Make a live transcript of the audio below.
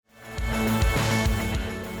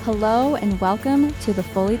Hello and welcome to the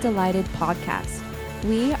Fully Delighted podcast.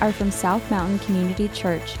 We are from South Mountain Community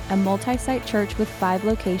Church, a multi-site church with 5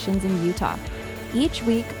 locations in Utah. Each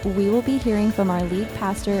week, we will be hearing from our lead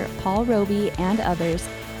pastor, Paul Roby, and others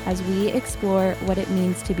as we explore what it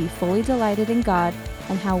means to be fully delighted in God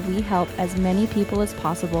and how we help as many people as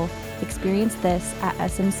possible experience this at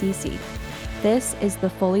SMCC. This is the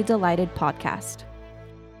Fully Delighted podcast.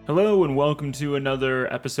 Hello and welcome to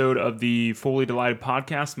another episode of the Fully Delighted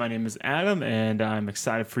podcast. My name is Adam and I'm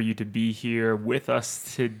excited for you to be here with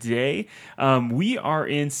us today. We are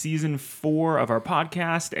in season 4 of our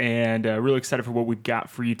podcast and really excited for what we've got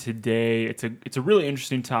for you today. It's a really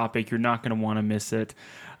interesting topic. You're not going to want to miss it.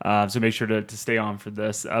 So make sure to stay on for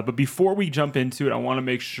this. But before we jump into it, I want to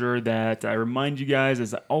make sure that I remind you guys,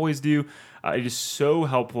 as I always do, it is so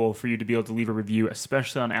helpful for you to be able to leave a review,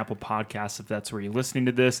 especially on Apple Podcasts, if that's where you're listening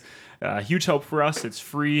to this. Huge help for us. It's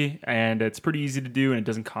free, and it's pretty easy to do, and it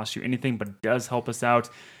doesn't cost you anything, but it does help us out.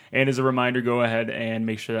 And as a reminder, go ahead and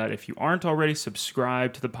make sure that if you aren't already,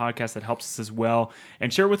 subscribe to the podcast. That helps us as well.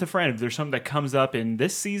 And share with a friend if there's something that comes up in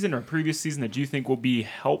this season or previous season that you think will be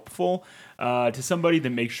helpful to somebody,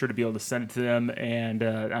 then make sure to be able to send it to them. And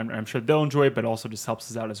I'm sure they'll enjoy it, but also just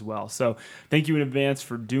helps us out as well. So thank you in advance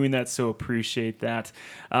for doing that. So appreciate that.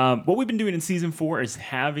 What we've been doing in season 4 is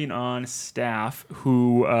having on staff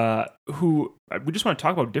who we just want to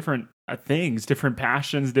talk about different things, different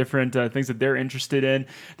passions, different things that they're interested in,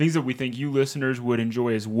 things that we think you listeners would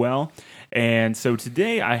enjoy as well. And so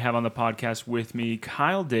today I have on the podcast with me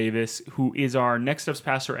Kyle Davis, who is our Next Steps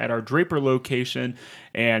pastor at our Draper location.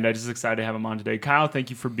 And I'm just excited to have him on today. Kyle, thank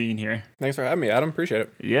you for being here. Thanks for having me, Adam. Appreciate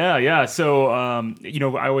it. Yeah. So,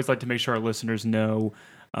 I always like to make sure our listeners know,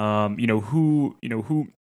 who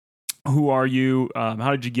are you?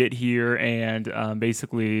 How did you get here? And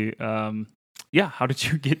basically, how did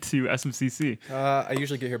you get to SMCC? I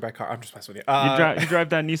usually get here by car. I'm just messing with you. You drive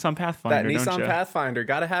that Nissan Pathfinder, that Nissan Pathfinder.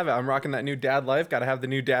 Gotta have it. I'm rocking that new dad life. Gotta have the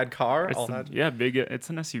new dad car. Big. It's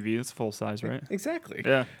an SUV. It's full size, right? Exactly.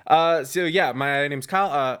 Yeah. My name's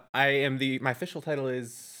Kyle. my official title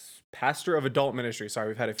is Pastor of Adult Ministry. Sorry,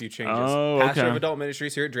 we've had a few changes. Pastor of Adult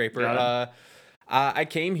Ministries here at Draper. I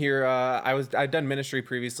came here, I'd done ministry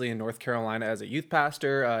previously in North Carolina as a youth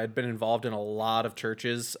pastor. I'd been involved in a lot of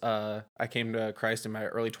churches. I came to Christ in my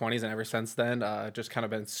early 20s, and ever since then, just kind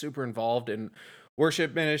of been super involved in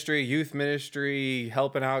worship ministry, youth ministry,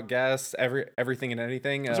 helping out guests, everything and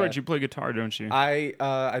anything. That's right, you play guitar, don't you?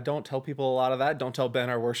 I don't tell people a lot of that. Don't tell Ben,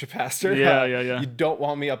 our worship pastor. Yeah. You don't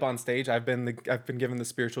want me up on stage. I've been given the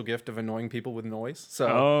spiritual gift of annoying people with noise.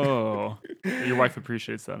 So your wife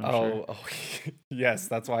appreciates that, I'm sure. Oh, yes,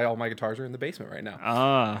 that's why all my guitars are in the basement right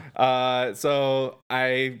now. So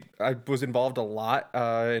I was involved a lot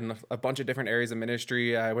in a bunch of different areas of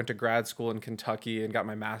ministry. I went to grad school in Kentucky and got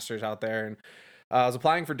my master's out there, and I was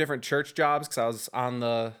applying for different church jobs because I was on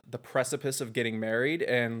the precipice of getting married,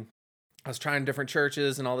 and I was trying different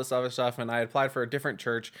churches and all this other stuff, and I applied for a different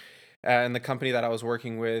church, and the company that I was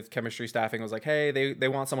working with, chemistry staffing, was like, hey, they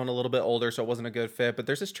want someone a little bit older, so it wasn't a good fit, but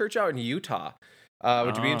there's this church out in Utah.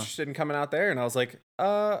 Would you be interested in coming out there? And I was like,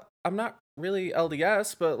 I'm not really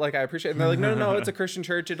LDS, but like, I appreciate it. And they're like, no, it's a Christian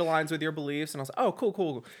church. It aligns with your beliefs. And I was like, oh,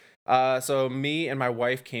 cool. So me and my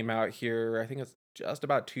wife came out here, I think it's just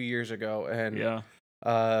about 2 years ago,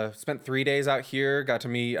 and spent 3 days out here. Got to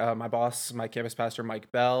meet my boss, my campus pastor,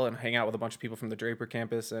 Mike Bell, and hang out with a bunch of people from the Draper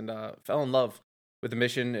campus, and fell in love with the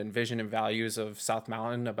mission and vision and values of South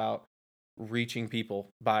Mountain about reaching people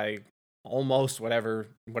by almost whatever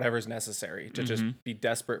is necessary to just be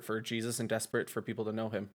desperate for Jesus and desperate for people to know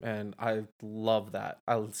him. And I love that.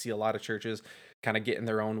 I see a lot of churches kind of get in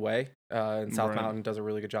their own way, and South Mountain does a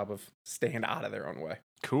really good job of staying out of their own way.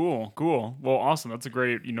 Cool. Well, awesome. That's a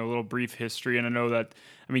great, little brief history. And I know that,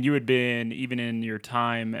 you had been, even in your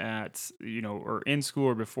time at, or in school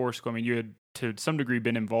or before school, you had to some degree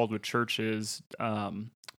been involved with churches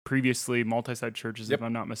previously, multi-site churches, if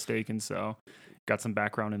I'm not mistaken. So got some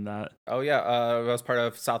background in that. Oh yeah, I was part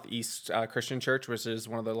of Southeast Christian Church, which is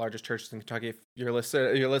one of the largest churches in Kentucky. If you're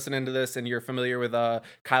listening to this and you're familiar with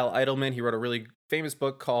Kyle Idleman, he wrote a really famous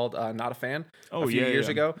book called Not a Fan a few years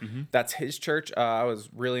ago. Mm-hmm. That's his church. I was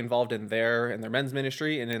really involved in their men's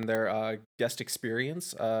ministry and in their guest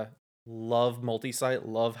experience. Love multi-site,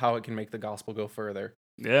 love how it can make the gospel go further.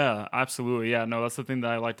 Yeah, absolutely. Yeah, no, that's the thing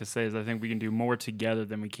that I like to say is I think we can do more together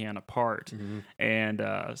than we can apart. Mm-hmm.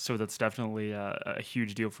 And so that's definitely a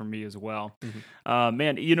huge deal for me as well. Mm-hmm.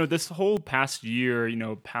 Man, this whole past year,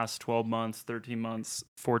 past 12 months, 13 months,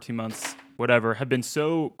 14 months, whatever, have been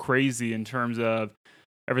so crazy in terms of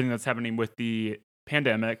everything that's happening with the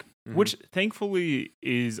pandemic, which thankfully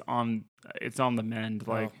it's on the mend.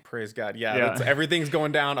 Like, praise God. Yeah. Everything's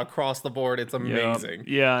going down across the board. It's amazing.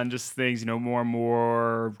 Yeah. And just things, more and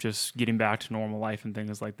more just getting back to normal life and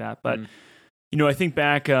things like that. But, I think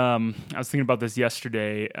back, I was thinking about this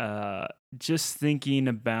yesterday, just thinking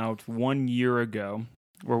about 1 year ago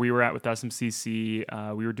where we were at with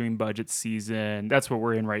SMCC. We were doing budget season. That's what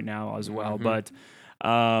we're in right now as well. But,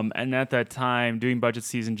 and at that time, doing budget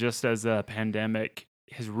season just as a pandemic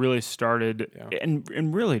has really started,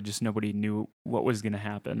 and really just nobody knew what was going to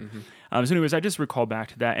happen. So anyways, I just recall back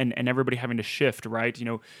to that and everybody having to shift, right?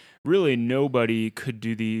 Really nobody could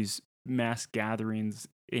do these mass gatherings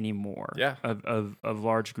anymore of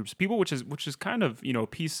large groups of people, which is kind of, a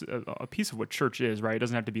piece of what church is, right? It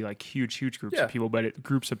doesn't have to be like huge groups of people, but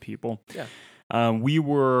groups of people. We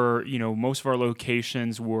were, most of our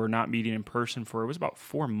locations were not meeting in person for, it was about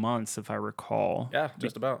 4 months, if I recall. Yeah,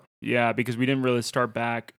 just about. Yeah, because we didn't really start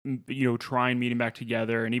back, trying meeting back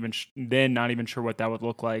together, and even then not even sure what that would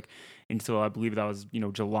look like until I believe that was,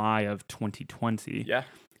 July of 2020. Yeah.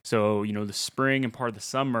 So, the spring and part of the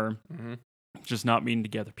summer, just not meeting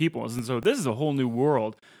together people. And so this is a whole new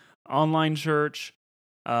world. Online church,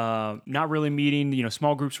 not really meeting.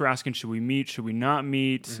 Small groups were asking, should we meet? Should we not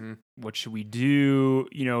meet? What should we do?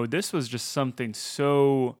 This was just something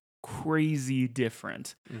so crazy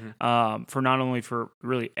different for not only for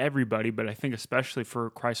really everybody, but I think especially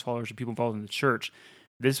for Christ followers and people involved in the church.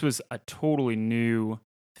 This was a totally new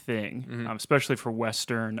thing, especially for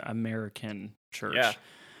Western American church.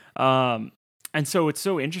 And so it's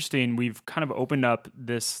so interesting. We've kind of opened up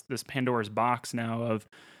this Pandora's box now of,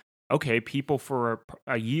 okay, people for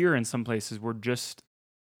a year in some places were just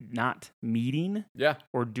not meeting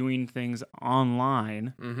or doing things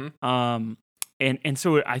online. And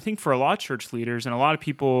so I think for a lot of church leaders and a lot of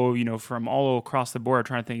people, from all across the board are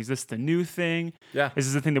trying to think, is this the new thing? Is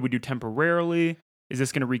this the thing that we do temporarily? Is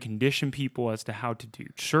this going to recondition people as to how to do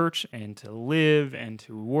church and to live and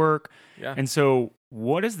to work? And so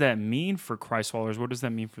what does that mean for Christ followers? What does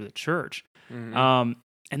that mean for the church? And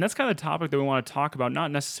that's kind of the topic that we want to talk about, not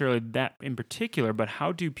necessarily that in particular, but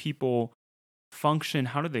how do people function?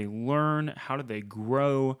 How do they learn? How do they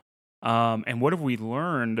grow? And what have we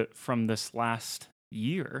learned from this last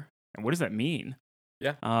year? And what does that mean?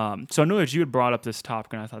 So I know that you had brought up this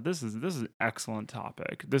topic, and I thought this is an excellent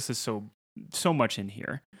topic. This is so much in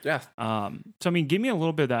here. So I mean, give me a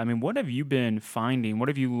little bit of that. I mean, what have you been finding? What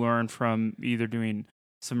have you learned from either doing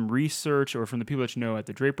some research or from the people that you know at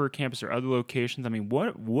the Draper campus or other locations? I mean,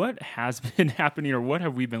 what has been happening, or what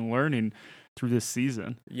have we been learning through this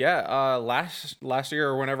season? Last year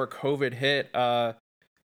or whenever COVID hit,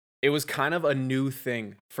 it was kind of a new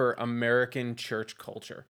thing for American church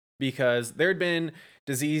culture because there had been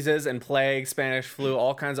diseases and plague, Spanish flu,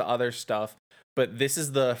 all kinds of other stuff. But this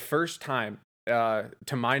is the first time,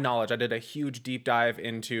 to my knowledge, I did a huge deep dive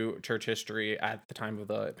into church history at the time of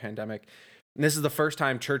the pandemic. And this is the first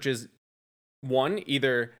time churches, one,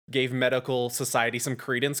 either gave medical society some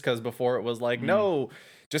credence, because before it was like, no,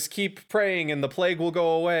 just keep praying and the plague will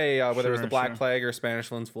go away, whether it was the Black Plague or Spanish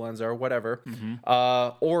influenza or whatever.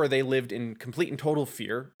 Or they lived in complete and total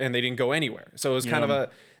fear and they didn't go anywhere. So it was kind of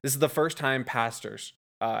this is the first time pastors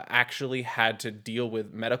actually had to deal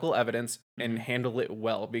with medical evidence and handle it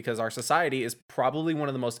well, because our society is probably one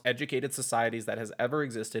of the most educated societies that has ever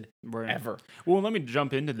existed, ever. Well, let me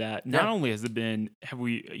jump into that. Not only have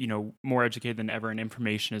we, more educated than ever and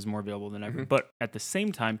information is more available than ever, but at the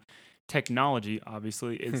same time, technology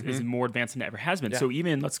obviously is more advanced than it ever has been. So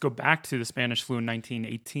even let's go back to the Spanish flu in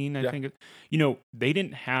 1918, I think, they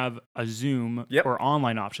didn't have a Zoom or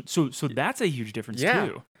online option. So that's a huge difference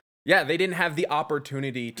too. Yeah, they didn't have the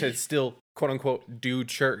opportunity to still, quote unquote, do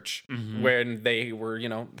church when they were,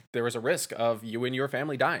 there was a risk of you and your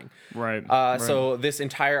family dying. So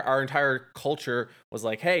our entire culture was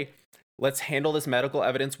like, hey, let's handle this medical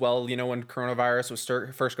evidence well. When coronavirus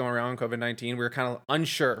was first going around, COVID-19, we were kind of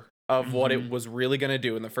unsure of what it was really going to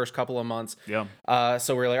do in the first couple of months.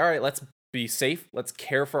 So we're like, all right, let's be safe. Let's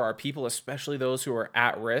care for our people, especially those who are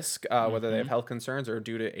at risk, whether they have health concerns or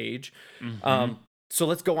due to age. So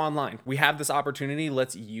let's go online. We have this opportunity.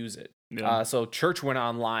 Let's use it. So church went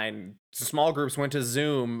online. Small groups went to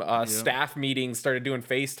Zoom. Staff meetings started doing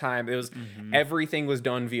FaceTime. It was everything was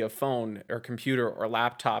done via phone or computer or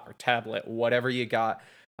laptop or tablet, whatever you got.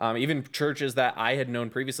 Even churches that I had known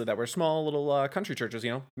previously that were small little country churches,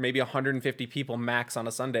 maybe 150 people max on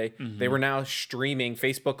a Sunday. They were now streaming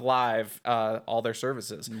Facebook Live all their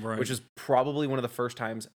services, which is probably one of the first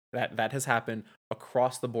times that has happened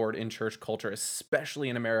across the board in church culture, especially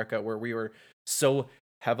in America, where we were so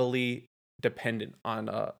heavily dependent on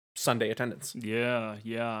Sunday attendance. Yeah.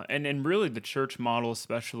 And really the church model,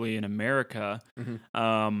 especially in America,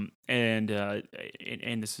 and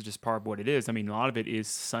this is just part of what it is. I mean, a lot of it is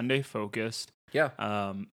Sunday focused.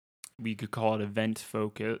 Yeah. We could call it event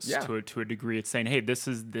focused to a degree. It's saying, hey, this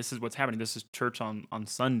is what's happening. This is church on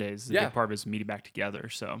Sundays. A big part of it is meeting back together.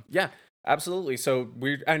 So yeah, absolutely. So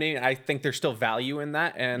I think there's still value in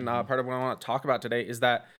that. And part of what I want to talk about today is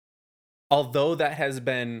that although that has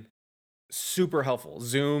been super helpful,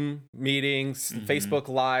 Zoom meetings, Facebook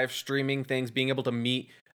Live, streaming things, being able to meet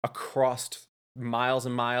across miles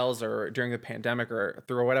and miles, or during the pandemic or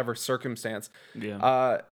through whatever circumstance,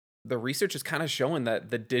 the research is kind of showing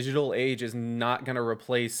that the digital age is not going to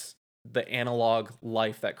replace the analog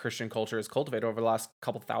life that Christian culture has cultivated over the last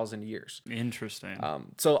couple thousand years. Interesting.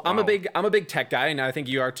 So wow. I'm a big tech guy, and I think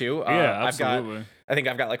you are too. Absolutely.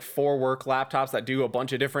 I've got like 4 work laptops that do a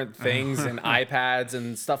bunch of different things and iPads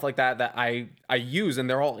and stuff like that I use, and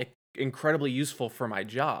they're all incredibly useful for my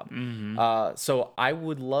job. So I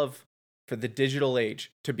would love for the digital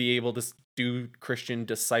age to be able to do Christian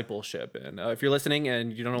discipleship. And if you're listening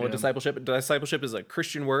and you don't know what discipleship is a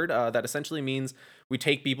Christian word that essentially means we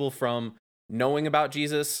take people from knowing about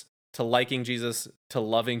Jesus to liking Jesus to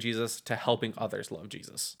loving Jesus to helping others love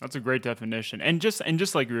Jesus. That's a great definition. And just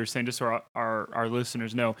like you were saying, just so our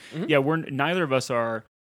listeners know, neither of us are,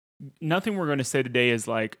 nothing we're going to say today is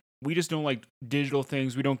like, we just don't like digital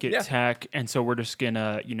things. We don't get tech. And so we're just going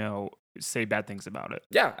to, say bad things about it.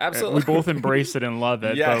 Yeah, absolutely. We both embrace it and love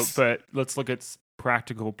it. Yes. But let's look at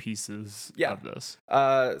practical pieces of this.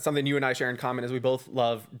 Something you and I share in common is we both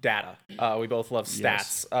love data. We both love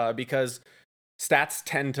stats because stats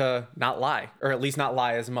tend to not lie, or at least not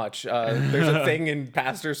lie as much. There's a thing in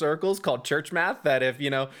pastor circles called church math that if,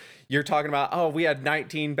 you're talking about, we had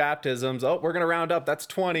 19 baptisms. Oh, we're going to round up. That's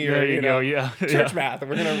 20. There you go. Church math.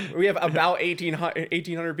 We have about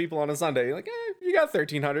 1,800 people on a Sunday. You're like, you got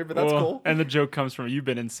 1,300, but that's cool. And the joke comes from, you've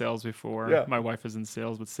been in sales before. Yeah. My wife is in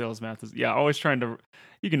sales, but sales math is, always trying to,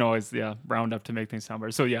 you can always, round up to make things sound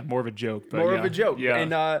better. So more of a joke. But more of a joke. Yeah.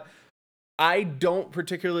 And I don't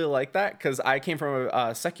particularly like that because I came from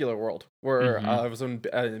a secular world where I was in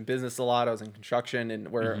business a lot. I was in construction, and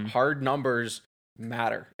where hard numbers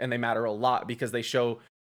matter, and they matter a lot because they show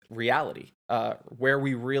reality, where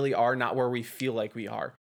we really are, not where we feel like we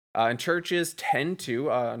are. And churches tend to,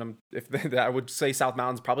 I would say South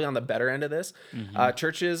Mountain's probably on the better end of this.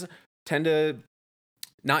 Churches tend to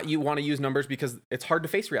not want to use numbers because it's hard to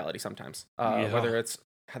face reality sometimes. Whether it's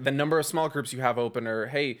the number of small groups you have open, or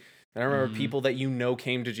hey, I remember people that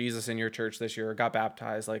came to Jesus in your church this year or got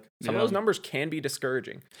baptized. Like some of those numbers can be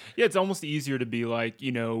discouraging. Yeah, it's almost easier to be like,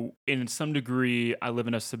 in some degree, I live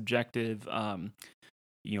in a subjective,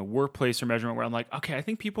 workplace or measurement where I'm like, okay, I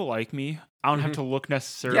think people like me. I don't have to look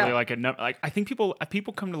necessarily like a number. Like I think people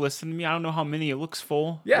come to listen to me. I don't know how many. It looks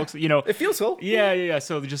full. Yeah, it feels full. Yeah.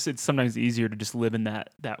 So it's sometimes easier to just live in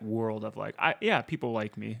that world of like, people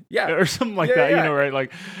like me. Yeah, or something like that. Yeah. Right?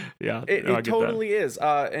 Like, it totally is.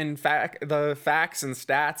 In fact, the facts and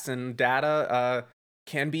stats and data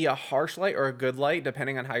can be a harsh light or a good light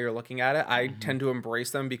depending on how you're looking at it. I tend to embrace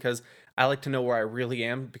them because I like to know where I really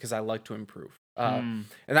am, because I like to improve. And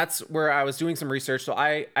that's where I was doing some research. So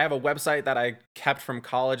I have a website that I kept from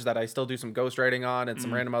college that I still do some ghostwriting on and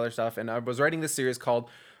some random other stuff. And I was writing this series called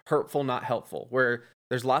Hurtful, Not Helpful, where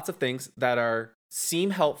there's lots of things that seem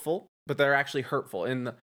helpful, but they're actually hurtful.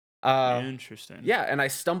 Interesting. Yeah. And I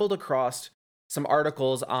stumbled across some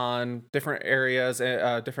articles on different areas,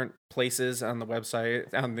 different places on the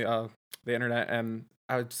website, on the internet. And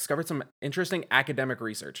I discovered some interesting academic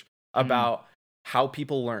research about how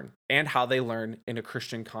people learn and how they learn in a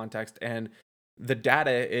Christian context. And the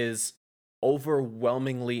data is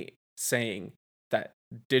overwhelmingly saying that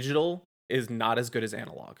digital is not as good as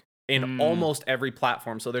analog in almost every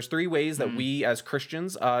platform. So there's 3 ways that we as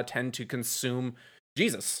Christians tend to consume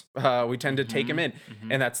Jesus. We tend to take him in,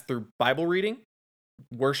 and that's through Bible reading,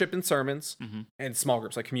 worship and sermons, and small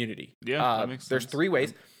groups like community. Yeah, that makes sense. There's 3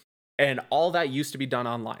 ways, and all that used to be done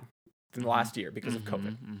online in the last year because of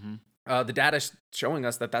COVID. The data is showing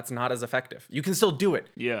us that that's not as effective. You can still do it,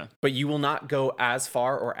 but you will not go as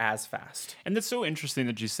far or as fast. And that's so interesting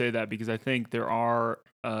that you say that, because I think there are,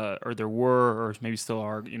 or there were, or maybe still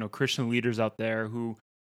are, Christian leaders out there who,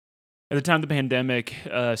 at the time the pandemic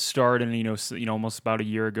started, and almost about a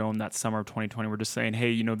year ago in that summer of 2020, we're just saying,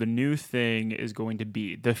 hey, the new thing is going to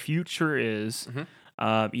be, the future is,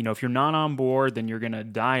 if you're not on board, then you're gonna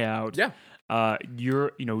die out. Yeah.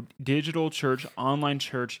 Digital church, online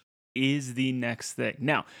church is the next thing.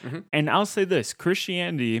 Now, and I'll say this,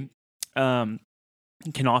 Christianity can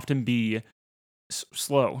often be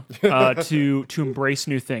slow to embrace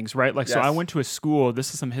new things, right? Like, Yes. so I went to a school,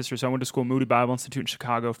 this is some history. So I went to school, Moody Bible Institute in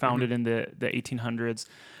Chicago, founded in the 1800s.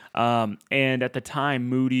 And at the time,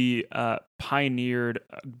 Moody pioneered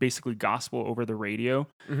basically gospel over the radio.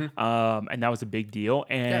 And that was a big deal.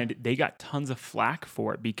 And they got tons of flack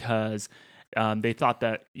for it because they thought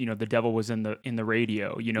that, you know, the devil was in the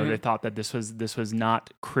radio. You know, they thought that this was not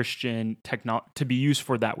Christian technology to be used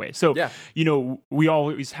for that way. So, you know, we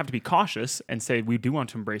always have to be cautious and say we do want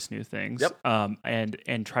to embrace new things,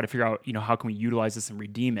 and try to figure out, you know, how can we utilize this and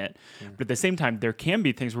redeem it. But at the same time, there can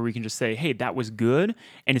be things where we can just say, hey, that was good,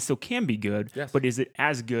 and it still can be good. But is it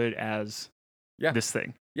as good as this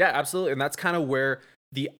thing? Yeah, absolutely. And that's kind of where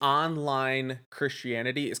the online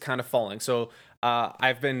Christianity is kind of falling. So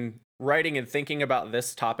I've been writing and thinking about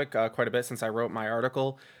this topic quite a bit since I wrote my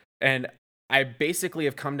article. And I basically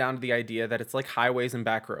have come down to the idea that it's like highways and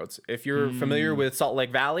back roads. If you're familiar with Salt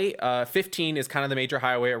Lake Valley, 15 is kind of the major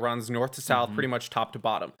highway. It runs north to south, pretty much top to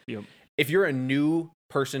bottom. If you're a new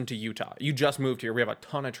person to Utah, you just moved here, we have a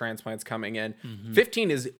ton of transplants coming in. 15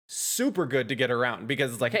 is super good to get around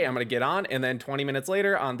because it's like, hey, I'm going to get on, and then 20 minutes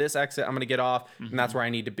later on this exit, I'm going to get off, and that's where I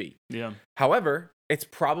need to be. However, it's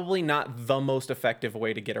probably not the most effective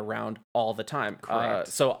way to get around all the time.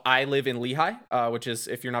 So I live in Lehigh, which is,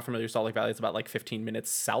 if you're not familiar with Salt Lake Valley, it's about like 15 minutes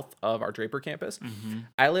south of our Draper campus.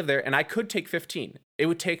 I live there, and I could take 15. It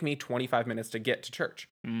would take me 25 minutes to get to church.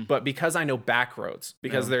 But because I know back roads,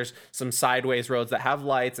 because there's some sideways roads that have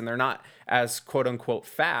lights and they're not as quote unquote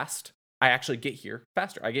fast, I actually get here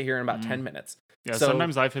faster. I get here in about 10 minutes. Yeah, so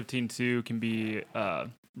sometimes I-15 too can be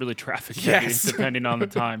really traffic heavy, depending on the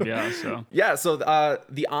time. So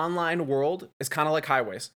the online world is kind of like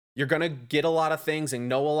highways. You're going to get a lot of things and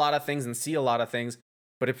know a lot of things and see a lot of things,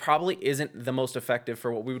 but it probably isn't the most effective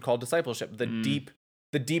for what we would call discipleship, the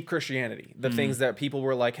deep Christianity, the things that people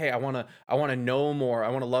were like, hey, I want to know more. I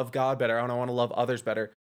want to love God better. I want to love others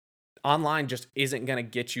better. Online just isn't going to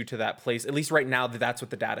get you to that place, at least right now. That's what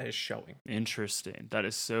the data is showing. Interesting. That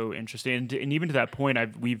is so interesting. And even to that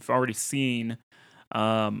point, we've already seen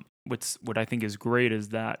what I think is great is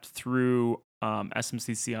that through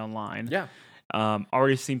SMCC Online,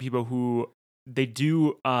 already seen people who they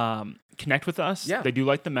do connect with us. They do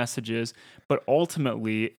like the messages, but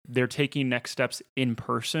ultimately they're taking next steps in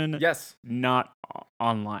person. Not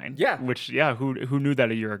online. Who knew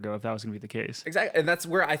that a year ago if that was going to be the case? Exactly. And that's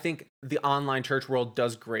where I think the online church world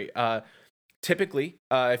does great. Typically,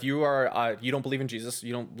 if you are you don't believe in Jesus,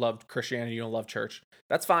 you don't love Christianity, you don't love church,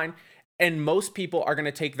 that's fine. And most people are going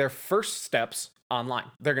to take their first steps online.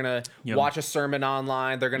 They're going to watch a sermon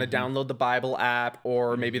online. They're going to download the Bible app,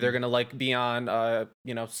 or maybe they're going to like be on,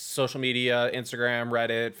 social media, Instagram,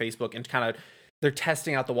 Reddit, Facebook, and kind of they're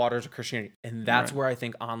testing out the waters of Christianity. And that's where I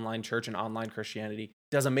think online church and online Christianity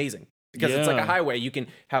does amazing, because it's like a highway. You can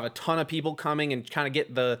have a ton of people coming and kind of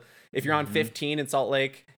get if you're on 15 in Salt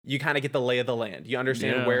Lake, you kind of get the lay of the land. You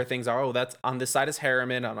understand where things are. Oh, that's on this side is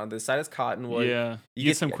Harriman, on this side is Cottonwood. You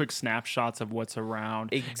get some quick snapshots of what's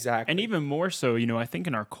around. Exactly. And even more so, I think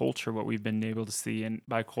in our culture, what we've been able to see, and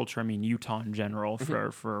by culture, I mean Utah in general,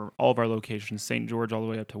 for all of our locations, St. George all the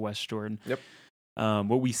way up to West Jordan.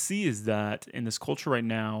 What we see is that in this culture right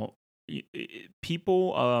now,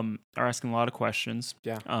 people are asking a lot of questions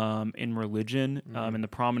in religion, in the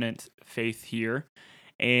prominent faith here.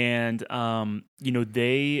 And,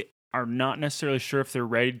 they are not necessarily sure if they're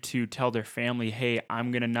ready to tell their family, hey,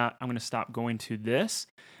 I'm going to stop going to this,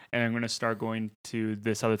 and I'm going to start going to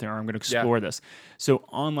this other thing, or I'm going to explore this. So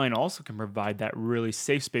online also can provide that really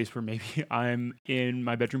safe space where maybe I'm in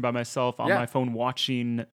my bedroom by myself on my phone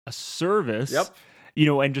watching a service.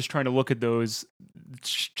 And just trying to look at those,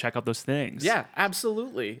 check out those things. Yeah,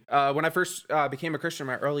 absolutely. When I first became a Christian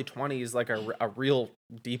in my early 20s, like a real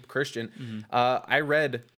deep Christian, I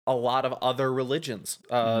read a lot of other religions.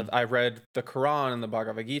 I read the Quran and the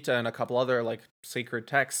Bhagavad Gita and a couple other like sacred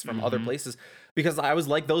texts from other places, because I was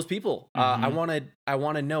like those people. I want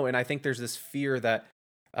to know. And I think there's this fear that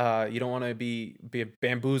you don't want to be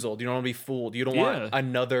bamboozled. You don't want to be fooled. You don't want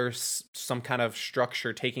another some kind of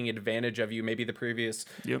structure taking advantage of you. Maybe the previous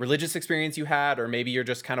religious experience you had, or maybe you're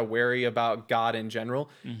just kind of wary about God in general.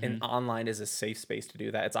 And online is a safe space to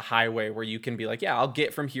do that. It's a highway where you can be like, I'll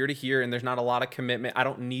get from here to here, and there's not a lot of commitment. I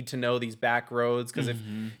don't need to know these back roads, because if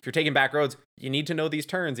you're taking back roads, you need to know these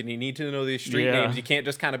turns and you need to know these street names. You can't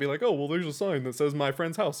just kind of be like, oh, well, there's a sign that says my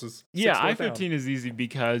friend's house is I-15 is easy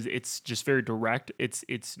because it's just very direct.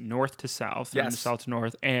 It's north to south and south to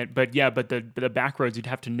north, but the back roads you'd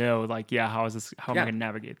have to know, like, how am I going to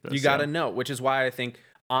navigate this? You got to know, which is why I think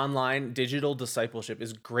online digital discipleship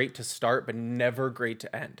is great to start, but never great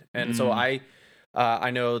to end. And so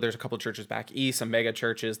I know there's a couple of churches back east, some mega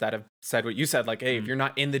churches that have said what you said, like, hey, if you're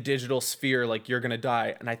not in the digital sphere, like, you're going to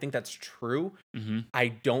die. And I think that's true. I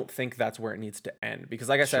don't think that's where it needs to end. Because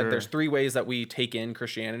like I said, there's 3 ways that we take in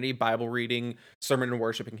Christianity: Bible reading, sermon and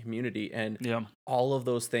worship, and community. And all of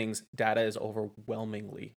those things, data is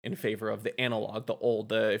overwhelmingly in favor of the analog, the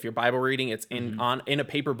old. If you're Bible reading, it's in a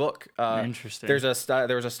paper book. Interesting. There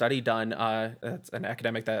was a study done, that's an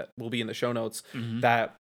academic that will be in the show notes,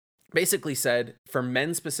 that basically said for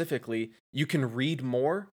men specifically, you can read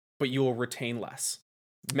more, but you will retain less.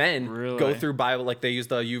 Men go through Bible, like they use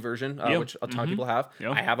the YouVersion, which a ton of people have.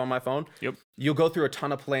 I have on my phone. You'll go through a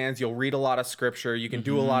ton of plans. You'll read a lot of scripture. You can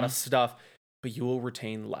do a lot of stuff, but you will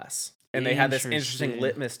retain less. And they had this interesting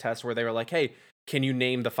litmus test where they were like, hey, can you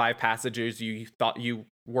name the 5 passages you thought you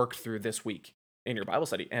worked through this week in your Bible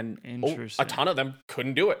study? And a ton of them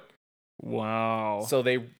couldn't do it. Wow. So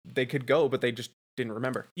they could go, but they just didn't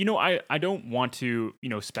remember. I don't want to,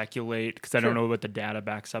 speculate because I don't know what the data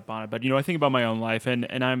backs up on it. But, I think about my own life and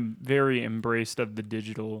I'm very embraced of the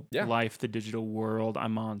digital life, the digital world.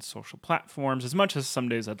 I'm on social platforms as much as some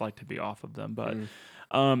days I'd like to be off of them. But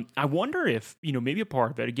I wonder if, maybe a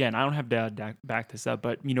part of it, again, I don't have data to back this up,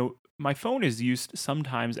 but, my phone is used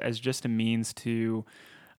sometimes as just a means to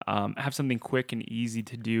have something quick and easy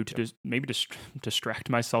to do to just maybe distract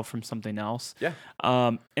myself from something else.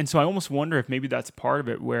 And so I almost wonder if maybe that's part of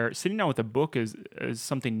it, where sitting down with a book is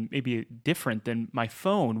something maybe different than my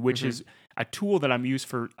phone, which is a tool that I'm used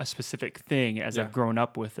for a specific thing as I've grown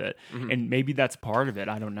up with it. And maybe that's part of it.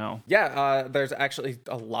 I don't know. There's actually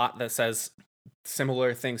a lot that says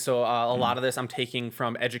similar things. So a lot of this I'm taking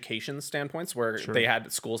from education standpoints, where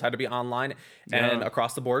schools had to be online, and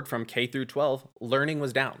across the board from K through 12, learning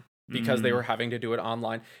was down because they were having to do it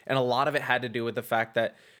online. And a lot of it had to do with the fact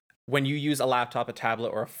that when you use a laptop, a tablet,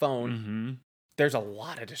 or a phone, there's a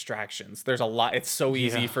lot of distractions. It's so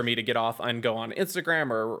easy for me to get off and go on Instagram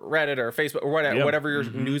or Reddit or Facebook or whatever your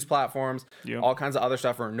news platforms, all kinds of other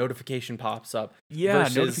stuff, or a notification pops up.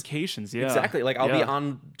 Notifications. Exactly. Like I'll be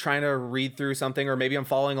on trying to read through something, or maybe I'm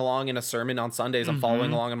following along in a sermon on Sundays. I'm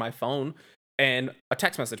following along on my phone, and a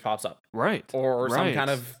text message pops up. Or some kind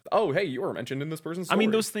of, oh, hey, you were mentioned in this person's story. I mean,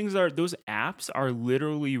 those apps are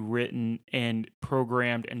literally written and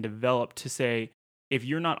programmed and developed to say, if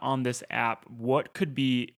you're not on this app, what could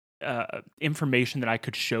be information that I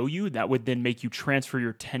could show you that would then make you transfer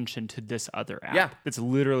your attention to this other app? That's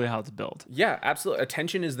literally how it's built. Yeah, absolutely.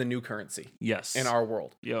 Attention is the new currency. In our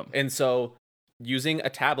world. And so using a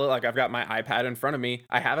tablet, like I've got my iPad in front of me,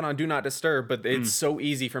 I have it on Do Not Disturb, but it's so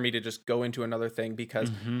easy for me to just go into another thing because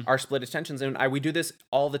our split attentions, and we do this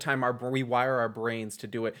all the time. We wire our brains to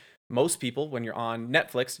do it. Most people, when you're on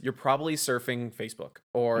Netflix, you're probably surfing Facebook,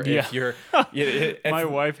 or if you're. My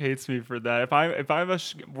wife hates me for that.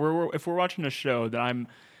 If we're watching a show that I'm,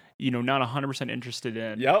 not 100% interested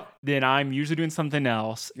in, then I'm usually doing something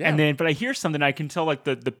else. But I hear something, I can tell like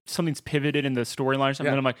the something's pivoted in the storyline or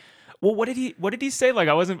something. And I'm like, well, what did he say? Like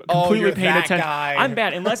I wasn't completely paying attention. Guy. I'm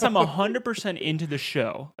bad unless I'm 100% into the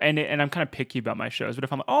show, and I'm kind of picky about my shows. But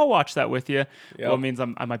if I'm like, I'll watch that with you, well, it means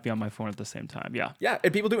I might be on my phone at the same time.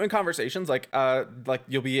 And people do it in conversations, like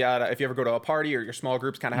you'll be at if you ever go to a party or your small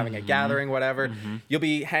group's kind of having a gathering, whatever. You'll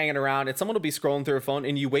be hanging around, and someone will be scrolling through a phone,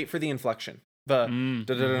 and you wait for the inflection, and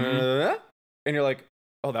you're like,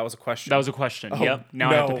 oh, that was a question. That was a question. Now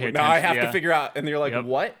I have to pay attention. Now I have to figure out, and you're like,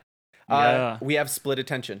 what? We have split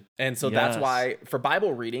attention. And so that's why for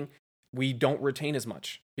Bible reading, we don't retain as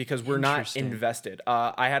much because we're not invested.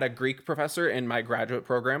 I had a Greek professor in my graduate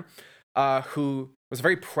program who was a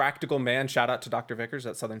very practical man. Shout out to Dr. Vickers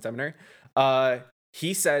at Southern Seminary.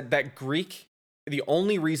 He said that Greek, the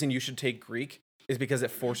only reason you should take Greek is because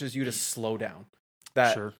it forces you to slow down.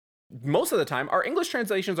 Most of the time, our English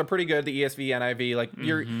translations are pretty good. The ESV, NIV, like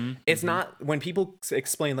it's not when people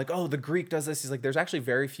explain like, oh, the Greek does this. He's like, there's actually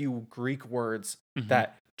very few Greek words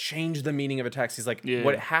that change the meaning of a text. He's like,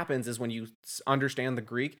 what happens is when you understand the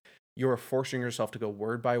Greek, you're forcing yourself to go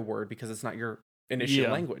word by word because it's not your initial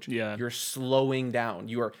language. You're slowing down.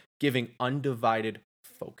 You are giving undivided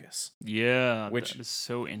focus. Which is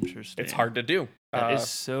so interesting. It's hard to do. That is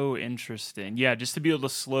so interesting. Just to be able to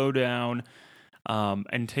slow down.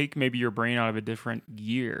 And take maybe your brain out of a different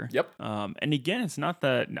gear. And again, it's not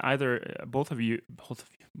that both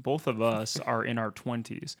of us are in our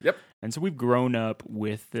 20s. And so we've grown up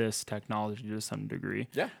with this technology to some degree.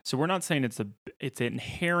 So we're not saying it's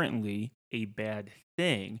inherently a bad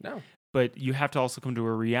thing. No. But you have to also come to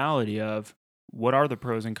a reality of what are the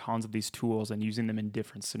pros and cons of these tools and using them in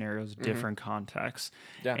different scenarios, different contexts.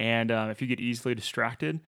 And if you get easily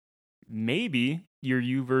distracted, maybe your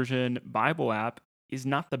YouVersion Bible app is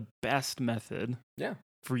not the best method. Yeah.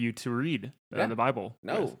 For you to read the Bible.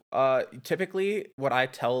 No. Typically what I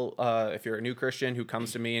tell, if you're a new Christian who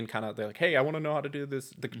comes to me and kind of they're like, hey, I want to know how to do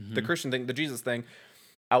this, the Christian thing, the Jesus thing,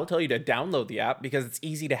 I will tell you to download the app because it's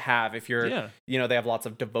easy to have. If you're, they have lots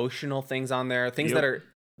of devotional things on there, things that are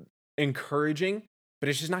encouraging, but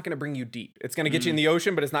it's just not going to bring you deep. It's going to get you in the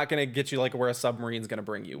ocean, but it's not going to get you like where a submarine is going to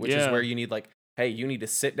bring you, which is where you need like, hey, you need to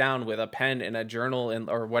sit down with a pen and a journal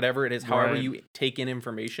or whatever it is, however you take in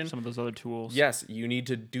information. Some of those other tools. Yes, you need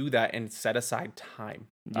to do that and set aside time.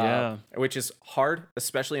 Yeah. Which is hard,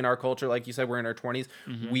 especially in our culture. Like you said, we're in our 20s.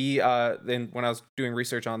 We, then when I was doing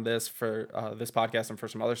research on this for this podcast and for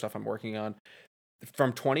some other stuff I'm working on,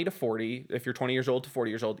 from 20 to 40, if you're 20 years old to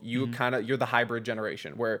 40 years old, you you're the hybrid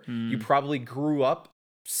generation where you probably grew up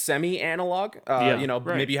semi-analog,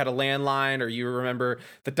 maybe you had a landline or you remember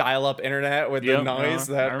the dial-up internet with the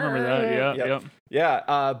noise. I remember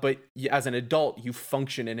that. But as an adult, you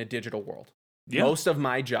function in a digital world. Most of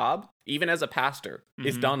my job, even as a pastor,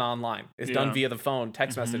 is done online. It's done via the phone,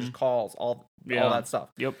 text messages, calls, all that stuff.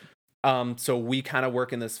 So we kind of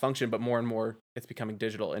work in this function, but more and more it's becoming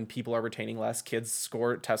digital and people are retaining less. Kids'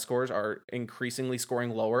 test scores are increasingly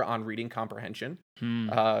scoring lower on reading comprehension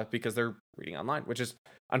because they're reading online, which is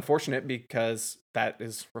unfortunate because that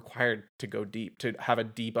is required to go deep, to have a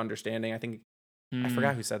deep understanding. I think I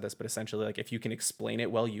forgot who said this, but essentially like if you can explain it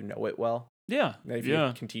well, you know it well. Yeah. If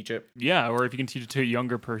you can teach it. Yeah. Or if you can teach it to a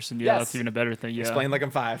younger person. Yeah. That's even a better thing. Yeah. Explain like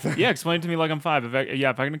I'm 5. Yeah. Explain it to me like I'm 5.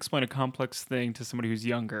 If I can explain a complex thing to somebody who's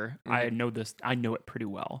younger, I know it pretty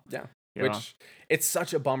well. Yeah. Which it's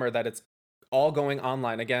such a bummer that it's all going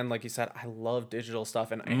online. Again, like you said, I love digital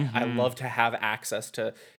stuff and I love to have access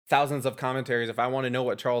to thousands of commentaries. If I want to know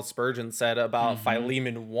what Charles Spurgeon said about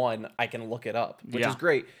Philemon 1, I can look it up, which is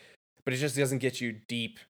great. But it just doesn't get you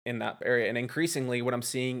deep in that area. And increasingly what I'm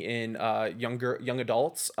seeing in young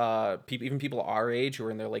adults, even people our age who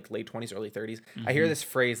are in their like late 20s, early 30s, I hear this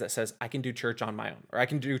phrase that says, I can do church on my own, or I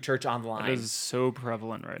can do church online. It is so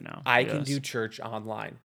prevalent right now. I can do church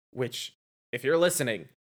online, which if you're listening,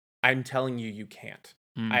 I'm telling you, you can't.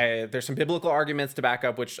 There's some biblical arguments to back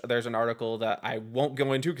up, which there's an article that I won't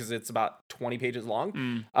go into because it's about 20 pages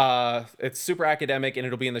long. It's super academic and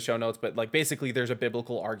it'll be in the show notes, but like basically there's a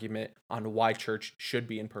biblical argument on why church should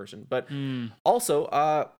be in person. But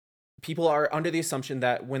also, people are under the assumption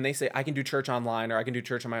that when they say I can do church online or I can do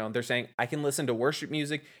church on my own, they're saying I can listen to worship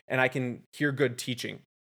music and I can hear good teaching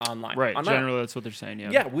online. Right. Generally, that's what they're saying.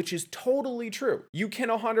 Yeah. Yeah, which is totally true. You can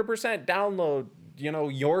 100% download,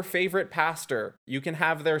 your favorite pastor. You can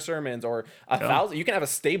have their sermons or 1,000. You can have a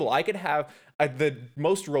stable. I could have the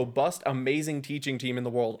most robust, amazing teaching team in the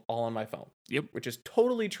world all on my phone. Yep. Which is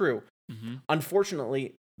totally true.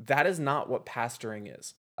 Unfortunately, that is not what pastoring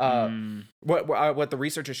is. What the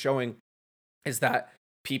research is showing is that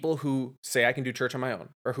people who say I can do church on my own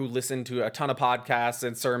or who listen to a ton of podcasts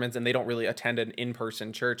and sermons and they don't really attend an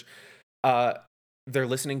in-person church, they're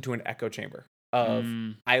listening to an echo chamber of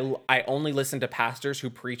I only listen to pastors who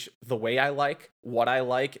preach the way I like, what I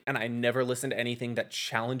like, and I never listen to anything that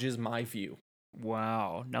challenges my view.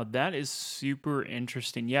 Wow. Now that is super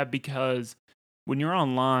interesting. Yeah, because when you're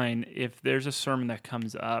online, if there's a sermon that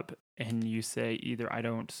comes up and you say either I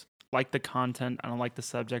don't like the content, I don't like the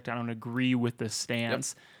subject, I don't agree with the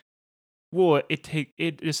stance. Well,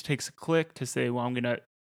 it just takes a click to say, well, I'm gonna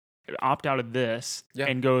opt out of this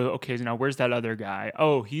and go, okay, so now where's that other guy?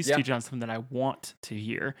 Oh, he's teaching on something that I want to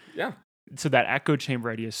hear. Yeah. So that echo chamber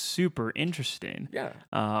idea is super interesting. Yeah.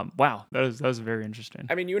 Wow, that was very interesting.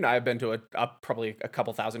 I mean, you and I have been to probably a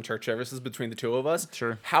couple thousand church services between the two of us.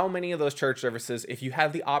 Sure. How many of those church services, if you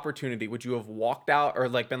had the opportunity, would you have walked out or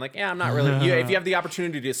like been like, yeah, I'm not really. If you have the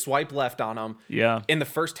opportunity to swipe left on them, in the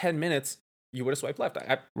first 10 minutes, you would have swiped left.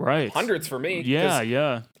 Right. Hundreds for me.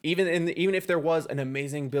 Yeah. Even if there was an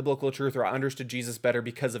amazing biblical truth or I understood Jesus better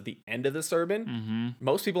because of the end of the sermon,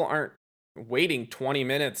 most people aren't waiting 20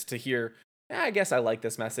 minutes to hear, I guess I like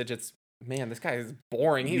this message. It's, man, this guy is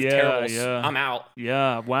boring. He's terrible. Yeah. I'm out.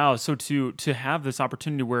 Yeah. Wow. So to have this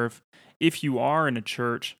opportunity where if you are in a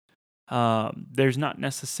church, there's not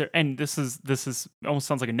necessary, and this is almost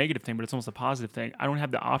sounds like a negative thing, but it's almost a positive thing. I don't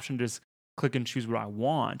have the option to just click and choose what I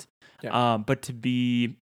want. Yeah. But to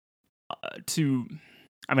be, I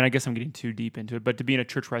guess I'm getting too deep into it, but to be in a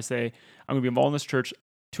church where I say, I'm going to be involved in this church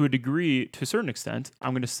to a degree, to a certain extent,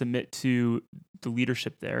 I'm going to submit to the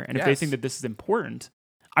leadership there. And if they think that this is important,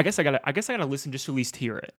 I guess I gotta listen just to at least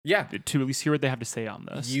hear it. Yeah. To at least hear what they have to say on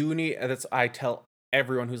this. I tell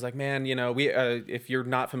everyone who's like, man, we if you're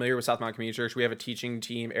not familiar with South Mountain Community Church, we have a teaching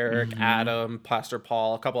team. Eric, Adam, Pastor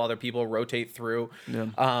Paul, a couple other people rotate through.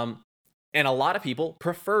 Yeah. And a lot of people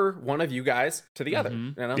prefer one of you guys to the other.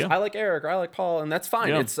 And I like Eric or I like Paul, and that's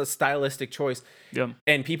fine. It's a stylistic choice.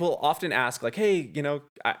 And people often ask like, hey,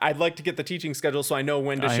 I'd like to get the teaching schedule so I know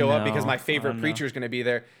when to show up because my favorite preacher is going to be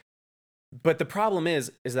there. But the problem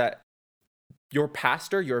is that your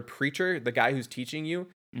pastor, your preacher, the guy who's teaching you,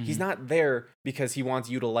 he's not there because he wants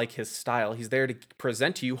you to like his style. He's there to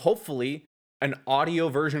present to you, hopefully, an audio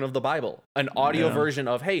version of the Bible, an audio version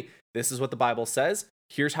of, hey, this is what the Bible says.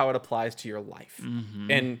 Here's how it applies to your life.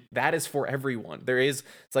 And that is for everyone. It's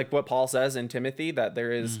like what Paul says in Timothy, that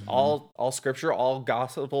there is all scripture, all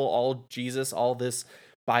gospel, all Jesus, all this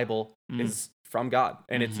Bible is from God,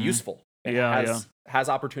 and it's useful. It has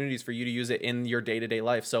opportunities for you to use it in your day-to-day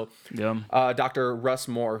life. So Dr. Russ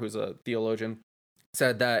Moore, who's a theologian,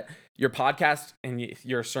 said that your podcast and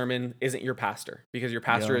your sermon isn't your pastor, because your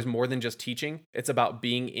pastor is more than just teaching. It's about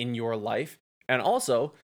being in your life. And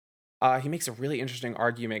also, he makes a really interesting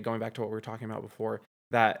argument, going back to what we were talking about before,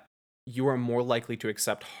 that you are more likely to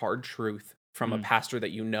accept hard truth from a pastor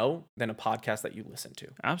that you know than a podcast that you listen to.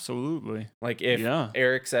 Absolutely. Like if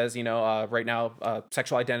Eric says, right now,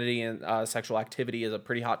 sexual identity and sexual activity is a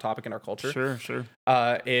pretty hot topic in our culture. Sure.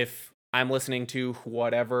 If I'm listening to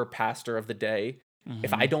whatever pastor of the day,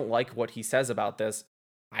 if I don't like what he says about this,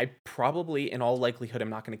 I probably, in all likelihood, am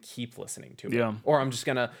not going to keep listening to it. Or I'm just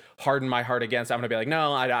going to harden my heart against it. I'm going to be like,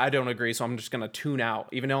 no, I don't agree. So I'm just going to tune out.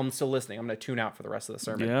 Even though I'm still listening, I'm going to tune out for the rest of the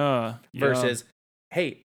sermon. Versus,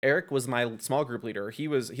 hey, Eric was my small group leader. He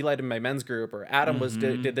led in my men's group, or Adam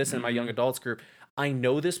did this in my young adults group. I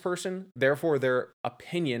know this person, therefore their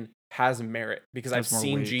opinion has merit because I've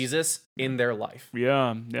seen Jesus in their life.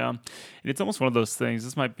 And it's almost one of those things.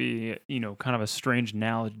 This might be, kind of a strange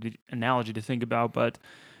analogy to think about, but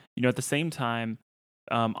at the same time,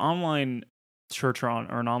 online church or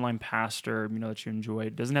an online pastor, that you enjoy,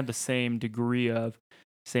 doesn't have the same degree of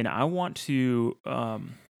saying, I want to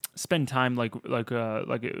spend time like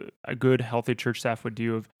a good, healthy church staff would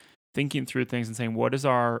do, of thinking through things and saying, what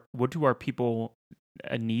do our people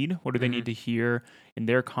need? What do they need to hear in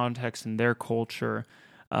their context, in their culture?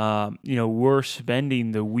 We're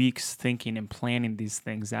spending the weeks thinking and planning these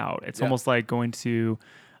things out. It's almost like going to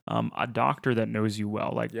a doctor that knows you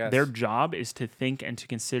well. Like their job is to think and to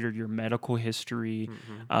consider your medical history,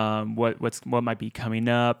 what might be coming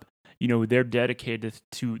up. They're dedicated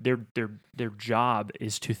to their job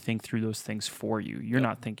is to think through those things for you. You're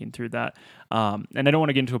not thinking through that. And I don't want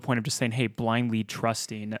to get into a point of just saying, hey, blindly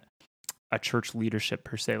trusting a church leadership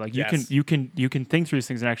per se. Like you can think through these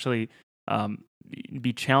things and actually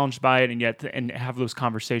be challenged by it, and have those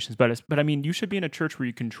conversations. But I mean, you should be in a church where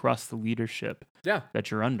you can trust the leadership that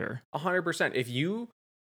you're under. 100%. If you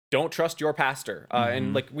don't trust your pastor,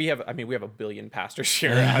 and like we have a billion pastors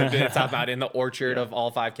here in South Mountain, in the orchard of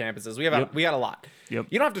all 5 campuses. We got a lot. You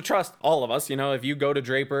don't have to trust all of us. If you go to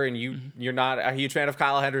Draper and you're not a huge fan of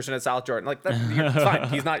Kyle Henderson at South Jordan, like that's fine.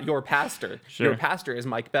 He's not your pastor. Your pastor is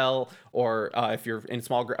Mike Bell, or if you're in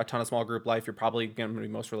a ton of small group life, you're probably going to be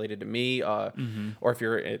most related to me. Or if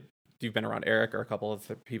you've been around Eric or a couple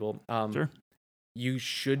of people. You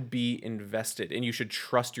should be invested and you should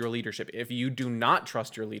trust your leadership. If you do not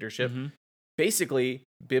trust your leadership, basically,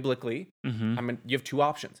 biblically, you have 2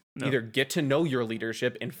 options. Either get to know your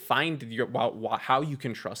leadership and find how you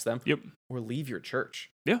can trust them, or leave your church.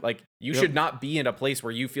 Like you should not be in a place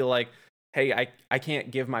where you feel like, hey, I can't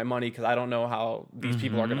give my money because I don't know how these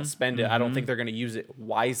people are going to spend it. I don't think they're going to use it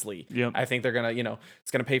wisely. I think they're going to,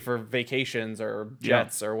 it's going to pay for vacations or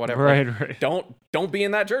jets or whatever. Right. Don't be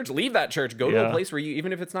in that church. Leave that church. Go to a place where you,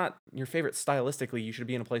 even if it's not your favorite stylistically, you should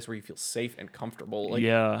be in a place where you feel safe and comfortable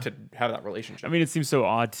to have that relationship. I mean, it seems so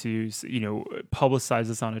odd to, publicize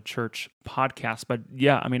this on a church podcast, but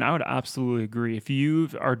I mean, I would absolutely agree. If you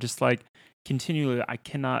are just like, continually, I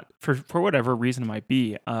cannot, for whatever reason it might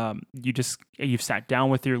be, you've sat down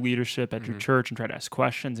with your leadership at your church and tried to ask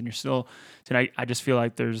questions, and you're still, and I just feel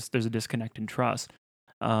like there's a disconnect in trust.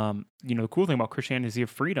 The cool thing about Christianity is you have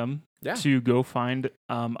freedom to go find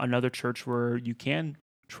another church where you can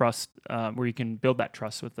trust, where you can build that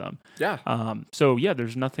trust with them.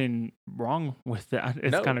 There's nothing wrong with that.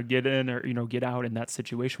 It's kind of get in or get out in that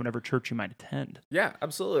situation, whatever church you might attend. Yeah,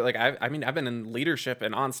 absolutely. Like I've been in leadership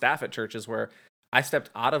and on staff at churches where I stepped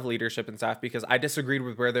out of leadership and staff because I disagreed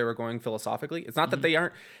with where they were going philosophically. It's not that they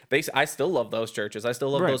aren't. I still love those churches. I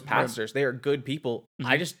still love those pastors. They are good people.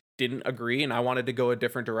 I just didn't agree, and I wanted to go a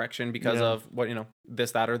different direction because of what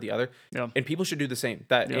this, that, or the other. And people should do the same.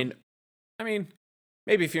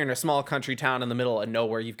 Maybe if you're in a small country town in the middle of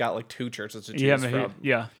nowhere, you've got like 2 churches to choose from.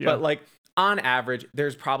 But like on average,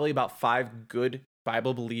 there's probably about 5 good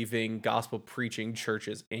Bible-believing, gospel-preaching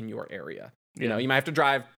churches in your area. You know, you might have to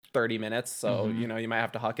drive 30 minutes, so you know, you might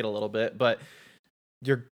have to huck it a little bit, but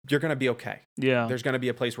you're gonna be okay. Yeah, there's gonna be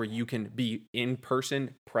a place where you can be in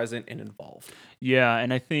person, present, and involved. Yeah,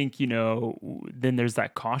 and I think, you know, then there's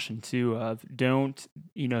that caution too of don't,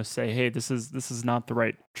 you know, say, hey, this is not the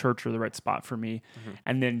right church or the right spot for me,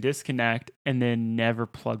 and then disconnect and then never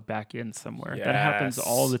plug back in somewhere. That happens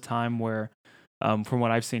all the time where, from what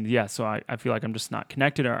I've seen, so I feel like I'm just not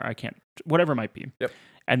connected or I can't, whatever it might be. Yep.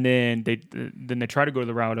 And then they try to go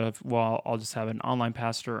the route of, well, I'll just have an online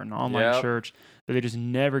pastor or an online church, but they just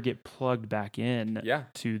never get plugged back in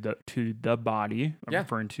to the body. I'm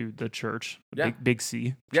referring to the church, big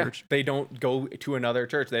C church. They don't go to another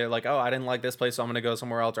church. They're like, oh, I didn't like this place, so I'm going to go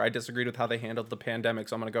somewhere else. Or I disagreed with how they handled the pandemic,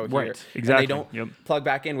 so I'm going to go here. Right, exactly. And they don't plug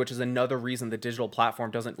back in, which is another reason the digital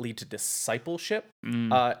platform doesn't lead to discipleship.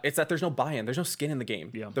 It's that there's no buy-in. There's no skin in the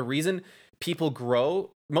game. Yeah. The reason people grow,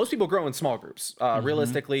 most people grow in small groups.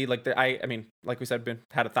 Realistically, like I mean, like we said,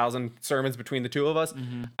 had 1,000 sermons between the two of us.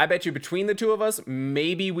 I bet you between the two of us,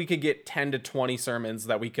 maybe we could get 10 to 20 sermons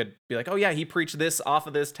that we could be like, oh yeah, he preached this off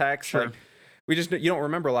of this text. Sure. Like, you don't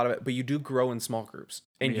remember a lot of it, but you do grow in small groups.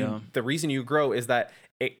 And the reason you grow is that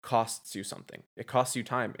it costs you something. It costs you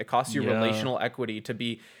time. It costs you relational equity to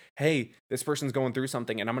be, hey, this person's going through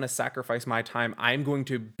something and I'm going to sacrifice my time. I'm going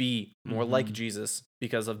to be more like Jesus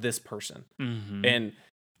because of this person. And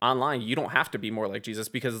online, you don't have to be more like Jesus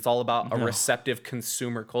because it's all about a receptive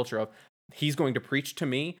consumer culture of he's going to preach to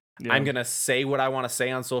me. I'm going to say what I want to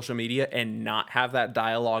say on social media and not have that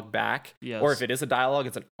dialogue back. Or if it is a dialogue,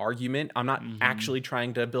 it's an argument. I'm not actually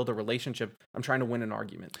trying to build a relationship. I'm trying to win an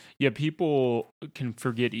argument. Yeah, people can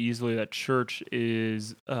forget easily that church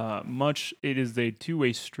is it is a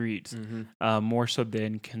two-way street, more so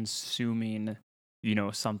than consuming, you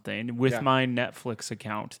know, something. With my Netflix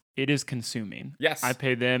account, it is consuming. Yes. I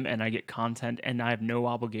pay them and I get content and I have no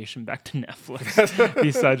obligation back to Netflix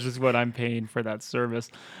besides just what I'm paying for that service.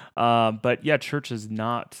 But yeah, church is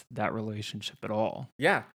not that relationship at all.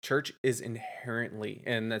 Yeah, church is inherently,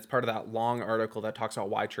 and that's part of that long article that talks about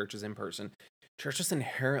why church is in person. Church is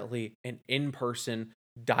inherently an in-person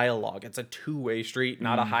dialogue. It's a two-way street,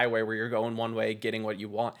 not a highway where you're going one way, getting what you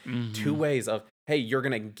want. Two ways of, hey, you're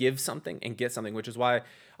going to give something and get something, which is why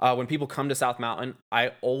when people come to South Mountain,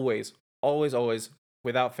 I always,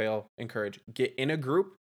 without fail, encourage, get in a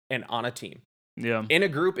group and on a team. Yeah. In a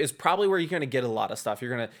group is probably where you're going to get a lot of stuff.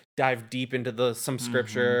 You're going to dive deep into some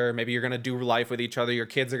scripture. Maybe you're going to do life with each other. Your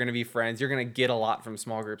kids are going to be friends. You're going to get a lot from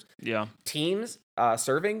small groups. Yeah. Teams,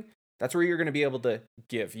 serving, that's where you're going to be able to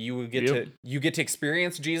give. You get to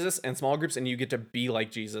experience Jesus in small groups, and you get to be like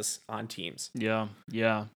Jesus on teams. Yeah,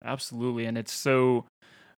 absolutely. And it's so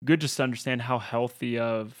good just to understand how healthy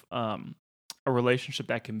of a relationship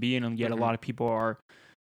that can be, and yet a lot of people are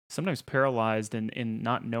sometimes paralyzed in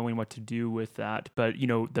not knowing what to do with that. But you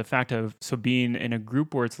know, the fact of being in a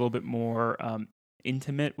group where it's a little bit more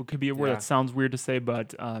intimate, could be a word that sounds weird to say, but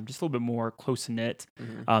just a little bit more close knit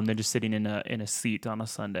than just sitting in a seat on a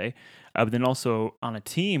Sunday. But then also on a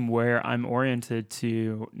team where I'm oriented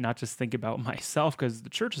to not just think about myself, because the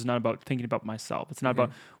church is not about thinking about myself. It's not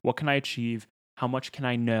about what can I achieve, how much can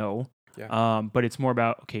I know, but it's more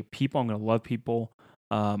about, okay, people, I'm going to love people.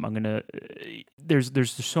 I'm gonna.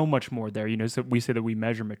 There's so much more there, you know. So we say that we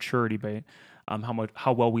measure maturity by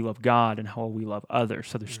how well we love God and how well we love others.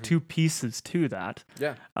 So there's two pieces to that.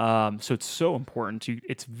 Yeah. So it's so important.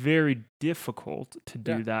 It's very difficult to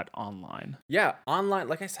do that online. Yeah, online.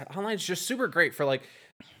 Like I said, online is just super great for like.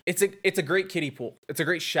 It's a great kiddie pool. It's a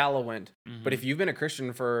great shallow end. But if you've been a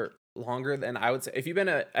Christian for longer than I would say, if you've been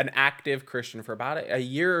an active Christian for about a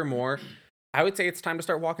year or more, I would say it's time to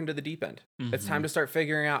start walking to the deep end. It's time to start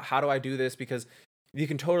figuring out, how do I do this? Because you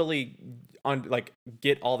can totally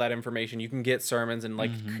get all that information. You can get sermons and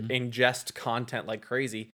ingest content like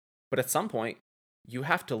crazy. But at some point, you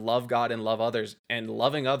have to love God and love others. And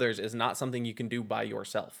loving others is not something you can do by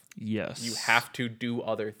yourself. Yes. You have to do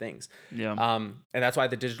other things. Yeah. And that's why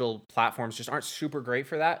the digital platforms just aren't super great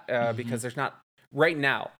for that, because there's not, right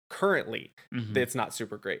now, currently, it's not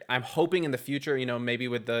super great. I'm hoping in the future, you know, maybe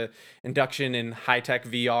with the induction in high-tech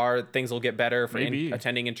VR, things will get better for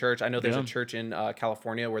attending in church. I know there's a church in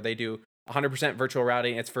California where they do 100% virtual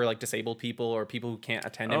routing. It's for like disabled people or people who can't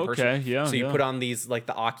attend in person. So you put on these, like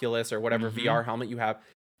the Oculus or whatever VR helmet you have,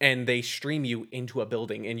 and they stream you into a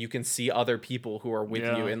building and you can see other people who are with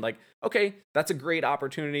you. And like, okay, that's a great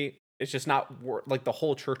opportunity. It's just not like the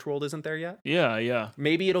whole church world isn't there yet. Yeah.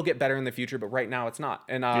 Maybe it'll get better in the future, but right now it's not.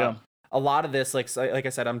 And a lot of this, like I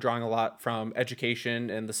said, I'm drawing a lot from education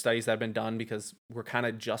and the studies that have been done, because we're kind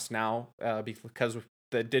of just now, because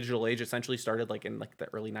the digital age essentially started like in like the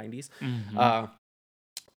early 90s.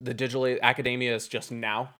 the digital academia is just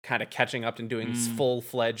now kind of catching up and doing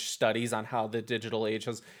full-fledged studies on how the digital age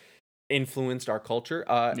has influenced our culture,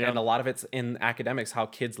 and a lot of it's in academics, how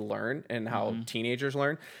kids learn and how teenagers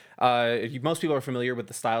learn. Most people are familiar with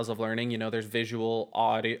the styles of learning. There's visual,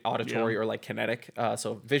 auditory, or like kinetic.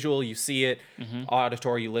 So visual, you see it.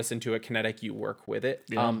 Auditory, you listen to it. Kinetic, you work with it.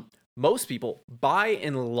 Most people, by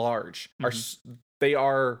and large, they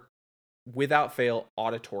are without fail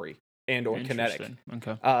auditory and or kinetic.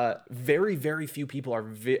 Okay. Very, very few people are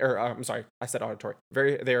I'm sorry, I said auditory.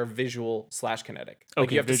 They are visual / kinetic.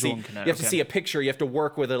 Like you have visual to see, and kinetic. you have to see a picture. You have to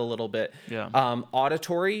work with it a little bit. Yeah.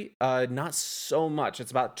 Auditory, not so much.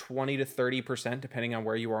 It's about 20 to 30%, depending on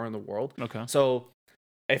where you are in the world. Okay. So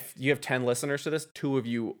if you have 10 listeners to this, 2 of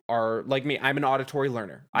you are like me. I'm an auditory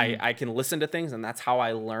learner. I can listen to things, and that's how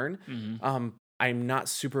I learn. I'm not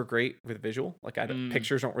super great with visual. Like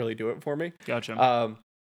pictures don't really do it for me. Gotcha.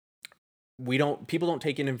 People don't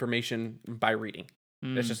take in information by reading.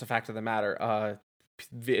 It's just a fact of the matter,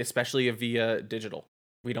 especially via digital.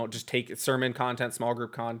 We don't just take sermon content, small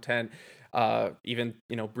group content, even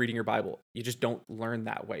reading your Bible. You just don't learn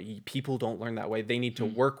that way. People don't learn that way. They need to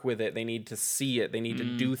work with it. They need to see it. They need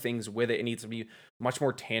to do things with it. It needs to be much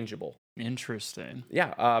more tangible. Interesting.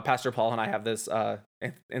 Yeah, Pastor Paul and I have this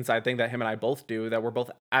inside thing that him and I both do, that we're both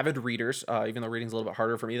avid readers, even though reading's a little bit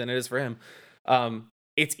harder for me than it is for him.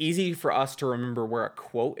 It's easy for us to remember where a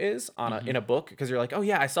quote is in a book, because you're like, oh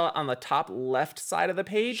yeah, I saw it on the top left side of the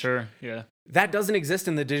page. Sure, yeah. That doesn't exist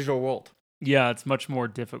in the digital world. Yeah, it's much more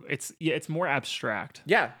difficult. It's more abstract.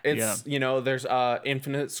 Yeah, there's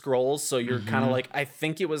infinite scrolls, so you're kind of like, I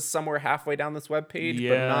think it was somewhere halfway down this web page,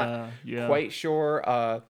 but not quite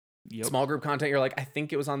sure. Small group content, you're like, I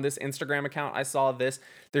think it was on this Instagram account. I saw this.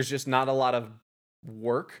 There's just not a lot of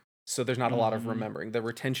work, so there's not a lot of remembering. The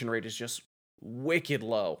retention rate is just wicked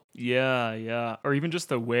low. Yeah. Or even just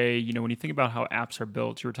the way, when you think about how apps are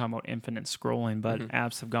built, you were talking about infinite scrolling, but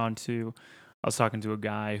apps have gone to, I was talking to a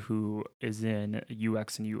guy who is in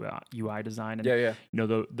UX and UI design, and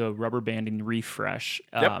the rubber banding refresh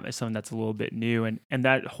is something that's a little bit new, and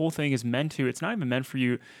that whole thing is it's not even meant for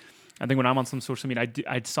you. I think when I'm on some social media,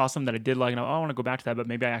 I saw something that I did like, and I want to go back to that, but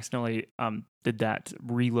maybe I accidentally did that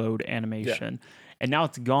reload animation, and now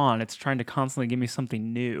it's gone. It's trying to constantly give me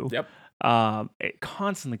something new.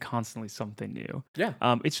 Constantly something new.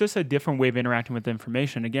 It's just a different way of interacting with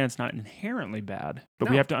information. Again, it's not inherently bad, but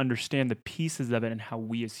we have to understand the pieces of it and how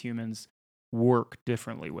we as humans work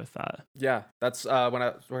differently with that. Yeah, that's when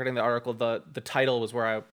I was writing the article, the title was where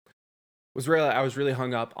I was really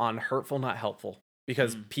hung up on hurtful, not helpful.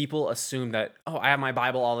 Because people assume that, I have my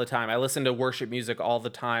Bible all the time. I listen to worship music all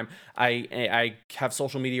the time. I have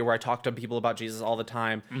social media where I talk to people about Jesus all the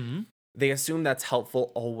time. They assume that's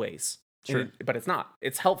helpful always. Sure. But it's not.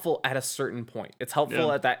 It's helpful at a certain point. It's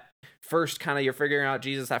helpful at that first kind of, you're figuring out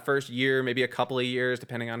Jesus that first year, maybe a couple of years,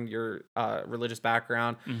 depending on your religious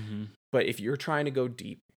background. But if you're trying to go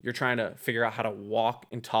deep, you're trying to figure out how to walk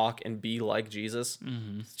and talk and be like Jesus,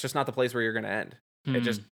 it's just not the place where you're going to end. It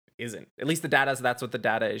just isn't. At least that's what the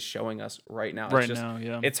data is showing us right now.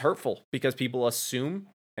 It's hurtful because people assume,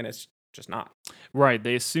 and it's just not. Right.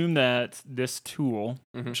 They assume that this tool,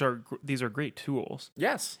 these are great tools.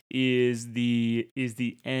 Yes. Is the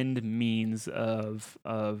end means of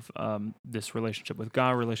this relationship with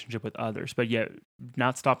God, relationship with others, but yet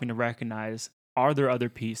not stopping to recognize, are there other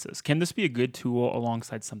pieces? Can this be a good tool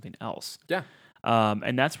alongside something else? Yeah.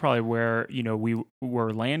 And that's probably where,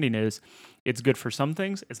 we're landing is, it's good for some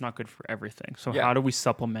things, it's not good for everything. So how do we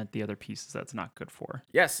supplement the other pieces that's not good for?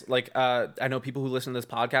 Yes. Like, I know people who listen to this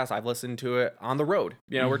podcast, I've listened to it on the road.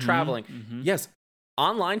 We're traveling. Yes.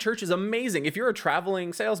 Online church is amazing. If you're a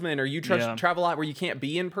traveling salesman or you travel out where you can't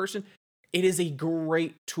be in person, it is a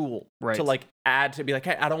great tool to add, to be like,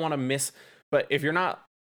 hey, I don't want to miss. But if you're not,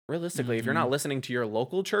 realistically, if you're not listening to your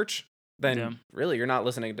local church, then really you're not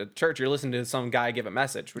listening to church. You're listening to some guy give a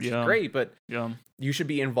message, which is great, but you should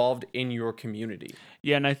be involved in your community.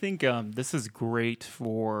 Yeah, and I think this is great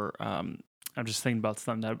for, I'm just thinking about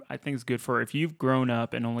something that I think is good for, if you've grown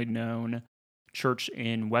up and only known church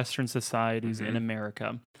in Western societies in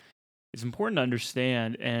America, it's important to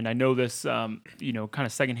understand, and I know this, kind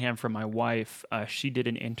of secondhand from my wife. She did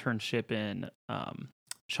an internship in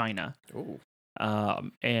China. Ooh.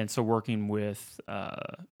 And so working with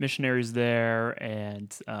missionaries there,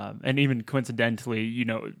 and even coincidentally,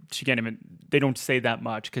 she can't even, they don't say that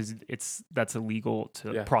much because that's illegal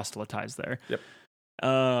to proselytize there.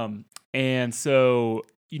 And so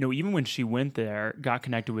even when she went there, got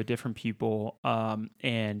connected with different people,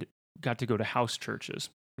 and got to go to house churches,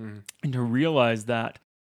 and to realize that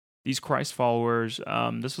these Christ followers,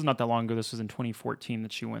 this was not that long ago, this was in 2014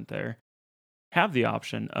 that she went there, have the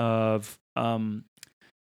option of,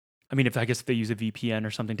 if they use a VPN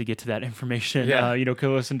or something to get to that information, could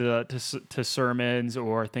listen to sermons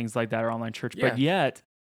or things like that, or online church. But yet,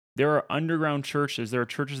 there are underground churches. There are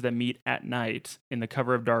churches that meet at night in the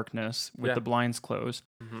cover of darkness with the blinds closed,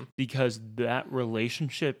 because that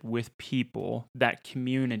relationship with people, that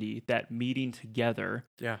community, that meeting together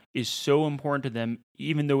is so important to them,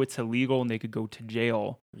 even though it's illegal and they could go to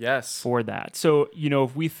jail for that. So,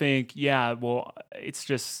 if we think, it's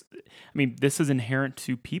just, this is inherent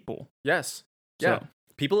to people. Yes. Yeah. So,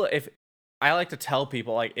 people, I like to tell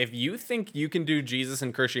people, like, if you think you can do Jesus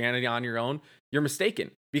and Christianity on your own, you're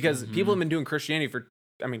mistaken, because people have been doing Christianity for,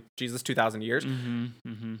 Jesus 2,000 years.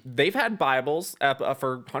 They've had Bibles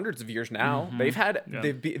for hundreds of years now. They've had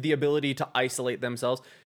the ability to isolate themselves.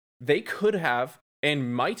 They could have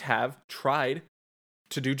and might have tried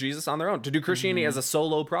to do Jesus on their own, to do Christianity as a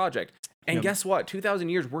solo project. And guess what? 2,000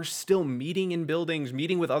 years, we're still meeting in buildings,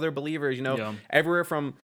 meeting with other believers, everywhere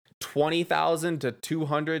from 20,000 to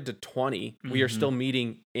 200 to 20, we are still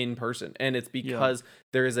meeting in person. And it's because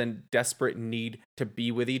there is a desperate need to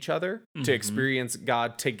be with each other, to experience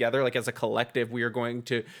God together. Like, as a collective, we are going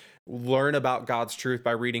to learn about God's truth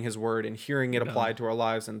by reading his word and hearing it applied to our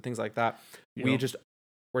lives and things like that. We're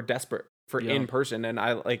desperate for in person. And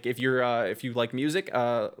I like, if you like music,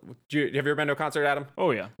 have you ever been to a concert, Adam?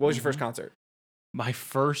 Oh yeah. What was your first concert? My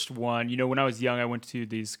first one, when I was young, I went to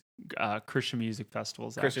these Christian music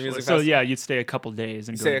festivals. So you'd stay a couple days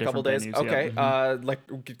and go to different venues. Okay.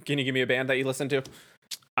 Can you give me a band that you listen to?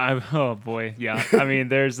 Oh boy, yeah.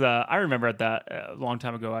 There's I remember at that a long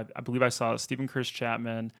time ago. I believe I saw Stephen Chris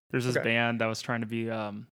Chapman. There's this band that was trying to be.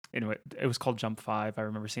 Anyway, it was called Jump 5. I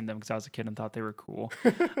remember seeing them because I was a kid and thought they were cool.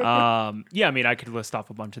 I could list off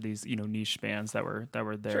a bunch of these niche bands that were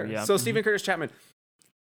there. Sure. Yeah. So Stephen Curtis Chapman.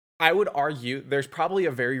 I would argue there's probably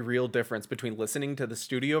a very real difference between listening to the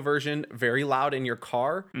studio version very loud in your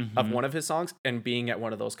car of one of his songs and being at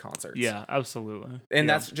one of those concerts. Yeah, absolutely. And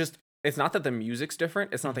that's just, it's not that the music's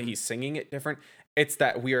different. It's not that he's singing it different. It's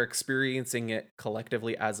that we are experiencing it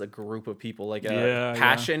collectively as a group of people. Like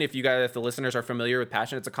Passion, if the listeners are familiar with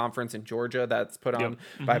Passion, it's a conference in Georgia that's put on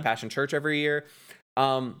by Passion Church every year.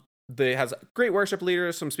 It has great worship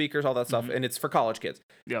leaders, some speakers, all that stuff, and it's for college kids.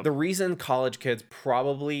 Yep. The reason college kids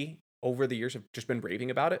probably over the years have just been raving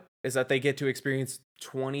about it is that they get to experience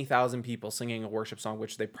 20,000 people singing a worship song,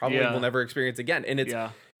 which they probably will never experience again. And it's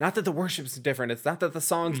not that the worship's different. It's not that the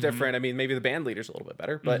song's different. Maybe the band leader's a little bit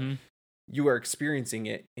better, but you are experiencing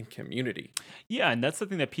it in community. Yeah, and that's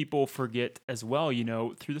something that people forget as well.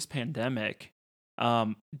 Through this pandemic,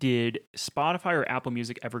 did Spotify or Apple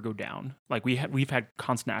Music ever go down? Like, we've had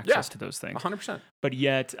constant access to those things. 100%. But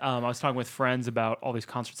yet, I was talking with friends about all these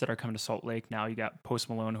concerts that are coming to Salt Lake now. You got Post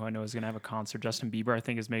Malone, who I know is going to have a concert. Justin Bieber, I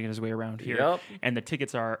think, is making his way around here. Yep. And the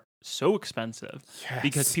tickets are so expensive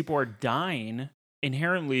because people are dying.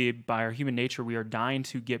 Inherently, by our human nature, we are dying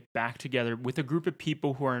to get back together with a group of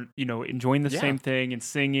people who are, enjoying the same thing and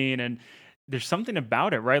singing. And there's something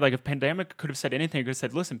about it, right? Like, if pandemic could have said anything, it could have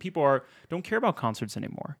said, listen, people don't care about concerts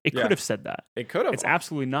anymore. It could have said that. It could have. It's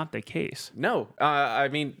absolutely not the case. No.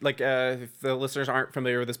 If the listeners aren't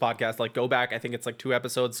familiar with this podcast, go back. I think it's 2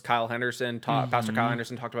 episodes. Pastor Kyle Henderson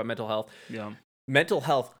talked about mental health. Yeah. Mental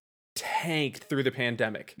health tanked through the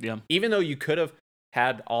pandemic. Yeah. Even though you could have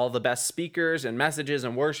had all the best speakers and messages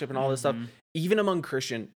and worship and all this stuff, even among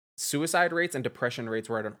Christian, suicide rates and depression rates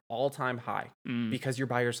were at an all-time high because you're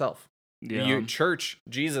by yourself. Yeah. Church,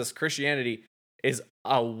 Jesus, Christianity is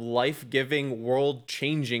a life-giving,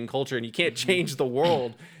 world-changing culture, and you can't change the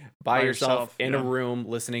world by yourself in a room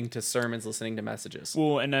listening to sermons, listening to messages.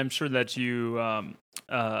 Well, and I'm sure that you,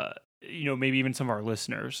 maybe even some of our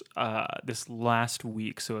listeners, this last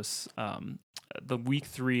week, so it's the week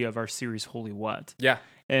 3 of our series, Holy What? Yeah.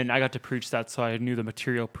 And I got to preach that, so I knew the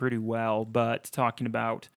material pretty well, but talked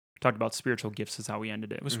about spiritual gifts is how we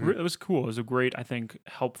ended it. It was it was cool. It was a great, I think,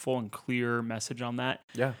 helpful and clear message on that.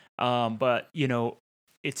 Yeah. But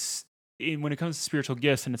it's when it comes to spiritual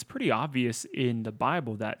gifts, and it's pretty obvious in the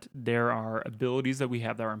Bible that there are abilities that we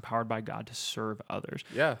have that are empowered by God to serve others.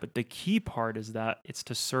 Yeah. But the key part is that it's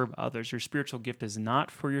to serve others. Your spiritual gift is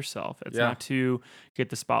not for yourself. It's not to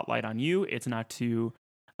get the spotlight on you. It's not to,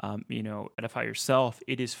 edify yourself.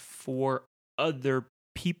 It is for other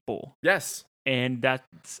people. Yes. And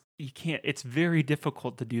it's very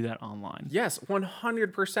difficult to do that online. Yes,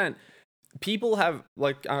 100%. People have,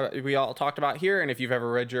 we all talked about here, and if you've ever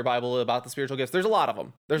read your Bible about the spiritual gifts, there's a lot of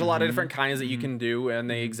them. There's a lot of different kinds that you can do, and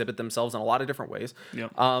they exhibit themselves in a lot of different ways.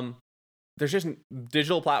 Yep. there's just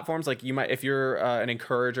digital platforms. Like you might, if you're an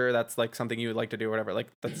encourager, that's like something you would like to do, or whatever. Like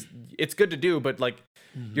it's good to do, but like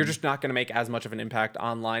you're just not going to make as much of an impact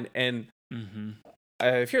online. And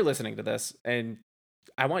if you're listening to this, and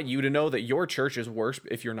I want you to know that your church is worse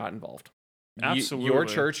if you're not involved. Absolutely. Your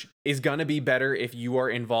church is going to be better if you are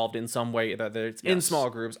involved in some way, that it's in small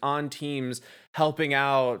groups, on teams, helping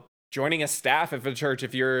out, joining a staff of a church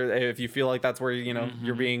if you feel like that's where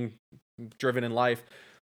you're being driven in life.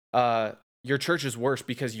 Your church is worse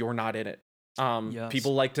because you're not in it.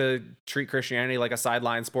 People like to treat Christianity like a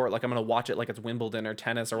sideline sport. Like I'm going to watch it like it's Wimbledon or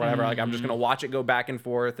tennis or whatever. Like I'm just going to watch it go back and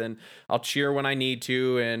forth, and I'll cheer when I need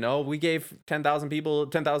to. And we gave 10,000 people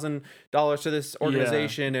 $10,000 to this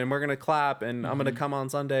organization, and we're going to clap, and I'm going to come on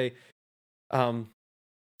Sunday.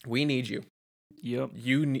 We need you. Yep.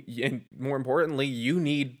 And more importantly, you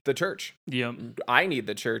need the church. Yep. I need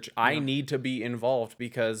the church. I need to be involved,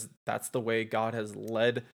 because that's the way God has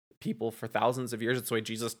led people for thousands of years. It's the way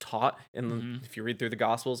Jesus taught. And if you read through the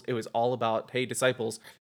Gospels, it was all about, hey, disciples,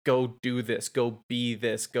 go do this, go be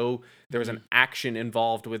this, go. There was an action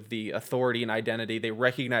involved with the authority and identity. They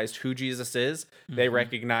recognized who Jesus is. They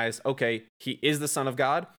recognized, okay, he is the Son of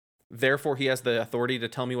God. Therefore, he has the authority to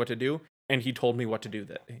tell me what to do. And he told me what to do.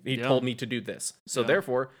 He told me to do this. So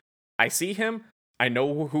therefore, I see him. I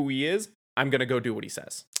know who he is. I'm going to go do what he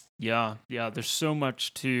says. Yeah. Yeah. There's so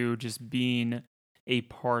much to just being a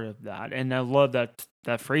part of that. And I love that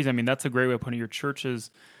phrase. I mean, that's a great way of putting it. Your church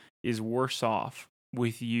is worse off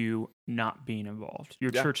with you not being involved.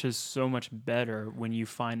 Your church is so much better when you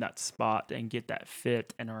find that spot and get that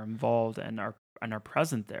fit and are involved and are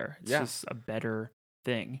present there. It's just a better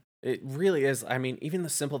thing. It really is. I mean, even the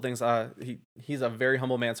simple things. He's a very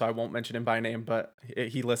humble man, so I won't mention him by name, but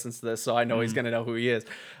he listens to this, so I know he's going to know who he is.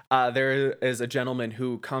 There is a gentleman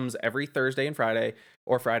who comes every Thursday and Friday,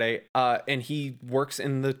 and he works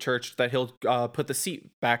in the church that he'll put the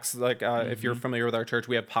seat backs. Like if you're familiar with our church,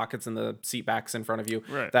 we have pockets in the seat backs in front of you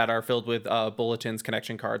that are filled with bulletins,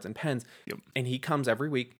 connection cards, and pens. Yep. And he comes every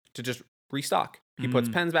week to just restock. He puts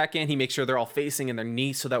pens back in. He makes sure they're all facing in their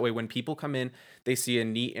neat, so that way when people come in, they see a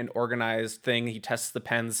neat and organized thing. He tests the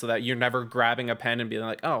pens so that you're never grabbing a pen and being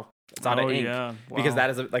like, oh, it's out of ink. Yeah. Wow. Because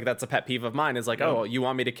that is that's a pet peeve of mine. Is like, oh, you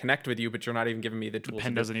want me to connect with you, but you're not even giving me the tools. The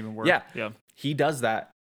pen doesn't even work. Yeah. He does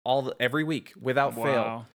that every week without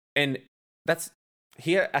fail. And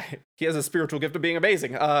he has a spiritual gift of being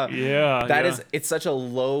amazing. It's such a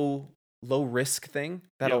low risk thing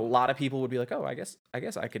that a lot of people would be like, oh, I guess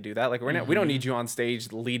I could do that. Like we don't need you on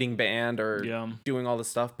stage leading band or doing all this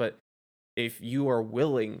stuff. But if you are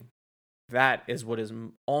willing, that is what is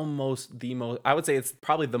almost the most, I would say it's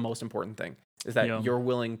probably the most important thing, is that you're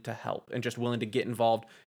willing to help and just willing to get involved,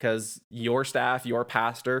 because your staff, your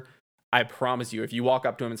pastor, I promise you, if you walk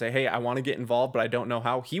up to him and say, hey, I want to get involved, but I don't know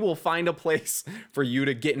how, he will find a place for you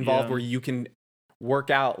to get involved where you can work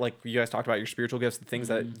out, like you guys talked about, your spiritual gifts, the things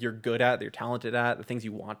that you're good at, that you're talented at, the things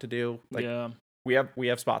you want to do. Like, we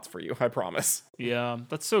have spots for you, I promise. Yeah,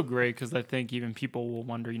 that's so great, because I think even people will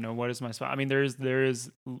wonder, what is my spot? I mean, there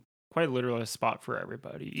is quite literally a spot for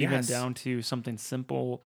everybody, even down to something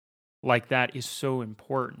simple like that is so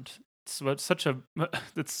important. It's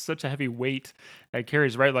such a heavy weight that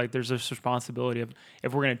carries, right? Like there's this responsibility of,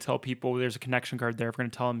 if we're going to tell people there's a connection card there, if we're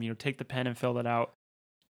going to tell them, take the pen and fill that out.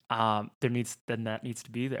 That needs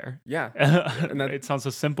to be there. Yeah. And it sounds so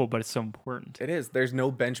simple, but it's so important. It is. There's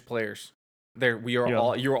no bench players.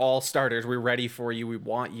 You're all starters. We're ready for you. We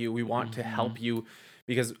want you. We want to help you,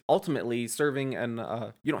 because ultimately serving, and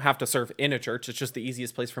you don't have to serve in a church. It's just the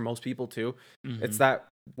easiest place for most people to. It's that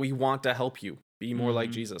we want to help you be more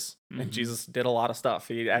like Jesus. And Jesus did a lot of stuff.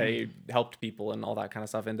 He helped people and all that kind of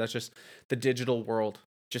stuff. And that's just, the digital world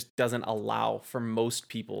just doesn't allow for most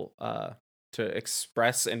people to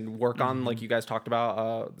express and work on, like you guys talked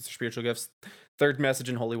about, spiritual gifts. Third Message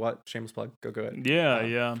and Holy What? Shameless plug. Go ahead.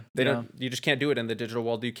 You just can't do it in the digital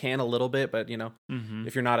world. You can a little bit, but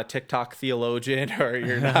if you're not a TikTok theologian, or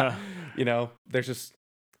you're not, there's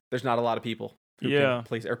not a lot of people who can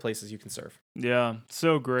places you can serve. Yeah,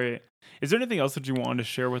 so great. Is there anything else that you wanted to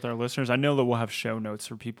share with our listeners? I know that we'll have show notes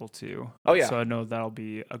for people too. Oh yeah. So I know that'll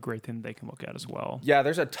be a great thing they can look at as well. Yeah,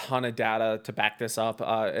 there's a ton of data to back this up,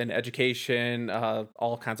 in education,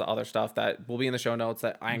 all kinds of other stuff that will be in the show notes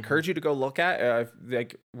that I encourage you to go look at.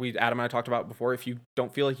 Like Adam and I talked about before, if you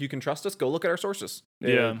don't feel like you can trust us, go look at our sources.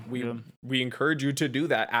 We encourage you to do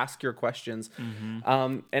that. Ask your questions.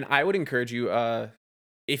 And I would encourage you,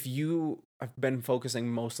 if you have been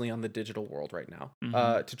focusing mostly on the digital world right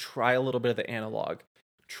now, to try a little bit of the analog.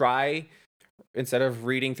 Try, instead of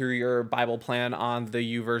reading through your Bible plan on the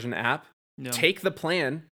YouVersion app, take the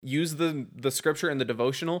plan, use the scripture and the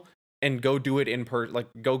devotional, and go do it in person. Like,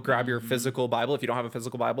 go grab your physical Bible. If you don't have a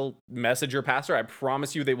physical Bible, message your pastor. I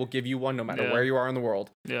promise you they will give you one no matter where you are in the world.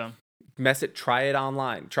 Yeah. Try it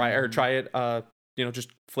online. Try it,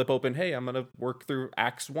 just flip open. Hey, I'm going to work through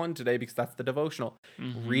Acts 1 today because that's the devotional.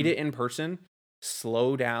 Read it in person,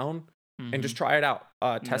 slow down, and just try it out.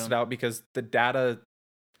 Test it out, because the data,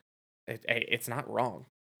 it's not wrong.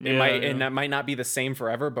 And that might not be the same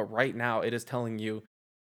forever, but right now it is telling you,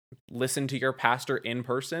 listen to your pastor in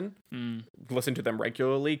person, listen to them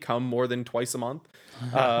regularly, come more than twice a month,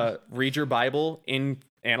 read your Bible in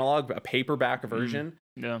analog, a paperback version,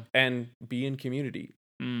 and be in community.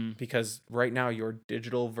 Because right now your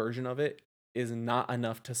digital version of it is not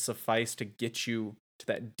enough to suffice to get you to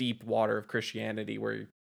that deep water of Christianity where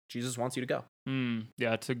Jesus wants you to go.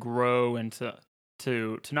 To grow and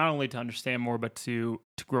to not only to understand more, but to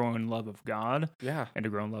grow in love of God, and to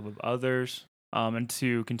grow in love of others, and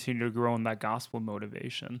to continue to grow in that gospel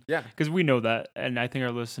motivation. Because we know that, and I think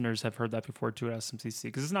our listeners have heard that before too at SMCC,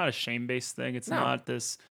 because it's not a shame-based thing. It's not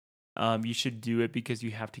this, you should do it because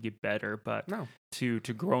you have to get better, but to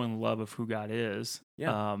grow in love of who God is,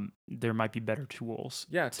 there might be better tools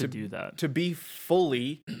to do that. To be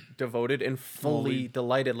fully devoted and fully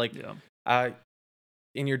delighted. Like,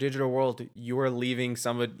 in your digital world, you are leaving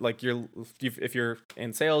if you're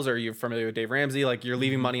in sales or you're familiar with Dave Ramsey, like, you're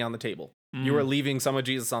leaving money on the table. You are leaving some of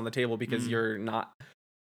Jesus on the table because you're not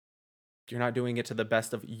doing it to the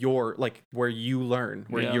best of your, like, where you learn,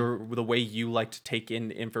 where the way you like to take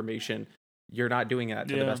in information. You're not doing that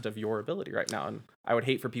to the best of your ability right now. And I would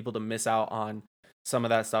hate for people to miss out on some of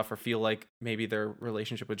that stuff or feel like maybe their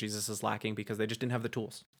relationship with Jesus is lacking because they just didn't have the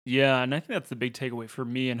tools. Yeah, and I think that's the big takeaway for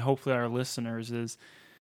me and hopefully our listeners is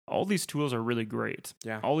all these tools are really great.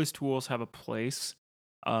 All these tools have a place.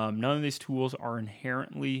 None of these tools are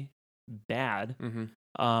inherently bad,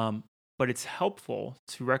 but it's helpful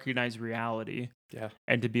to recognize reality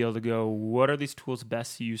and to be able to go, what are these tools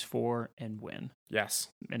best used for and when?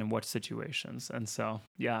 And in what situations? And so,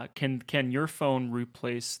 can your phone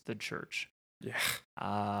replace the church?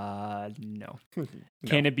 No.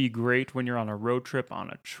 Can it be great when you're on a road trip, on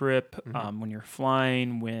a trip, when you're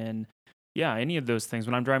flying, when any of those things.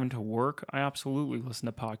 When I'm driving to work, I absolutely listen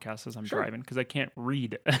to podcasts as I'm driving because I can't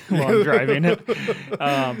read while I'm driving.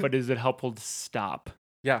 But is it helpful to stop?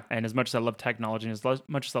 And as much as I love technology, and as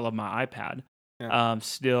much as I love my iPad,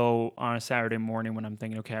 still on a Saturday morning when I'm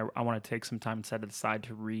thinking, okay, I want to take some time and set it aside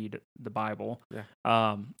to read the Bible.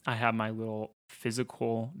 I have my little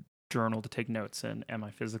physical journal to take notes in and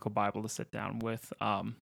my physical Bible to sit down with.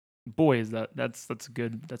 Boy, that's a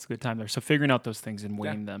good time there. So figuring out those things and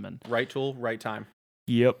weighing them, and right tool, right time.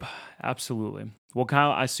 Yep, absolutely. Well,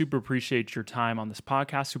 Kyle, I super appreciate your time on this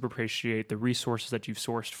podcast. Super appreciate the resources that you've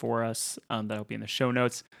sourced for us. That'll be in the show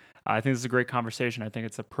notes. I think this is a great conversation. I think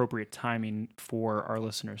it's appropriate timing for our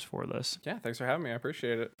listeners for this. Thanks for having me. I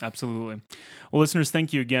appreciate it. Absolutely. Well, listeners,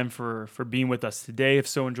 thank you again for being with us today. If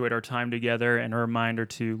so enjoyed our time together, and a reminder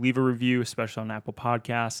to leave a review, especially on Apple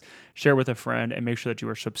Podcasts, share with a friend, and make sure that you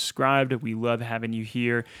are subscribed. We love having you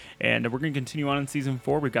here, and we're going to continue on in season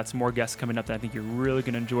 4. We've got some more guests coming up that I think you're really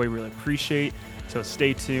going to enjoy, really appreciate. So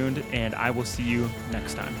stay tuned, and I will see you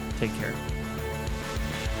next time. Take care.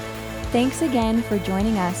 Thanks again for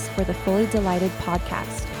joining us for the Fully Delighted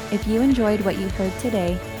podcast. If you enjoyed what you heard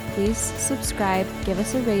today, please subscribe, give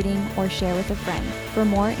us a rating, or share with a friend. For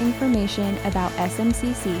more information about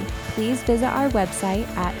SMCC, please visit our website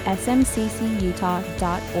at smccutah.org.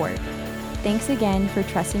 Thanks again for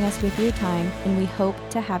trusting us with your time, and we hope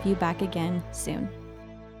to have you back again soon.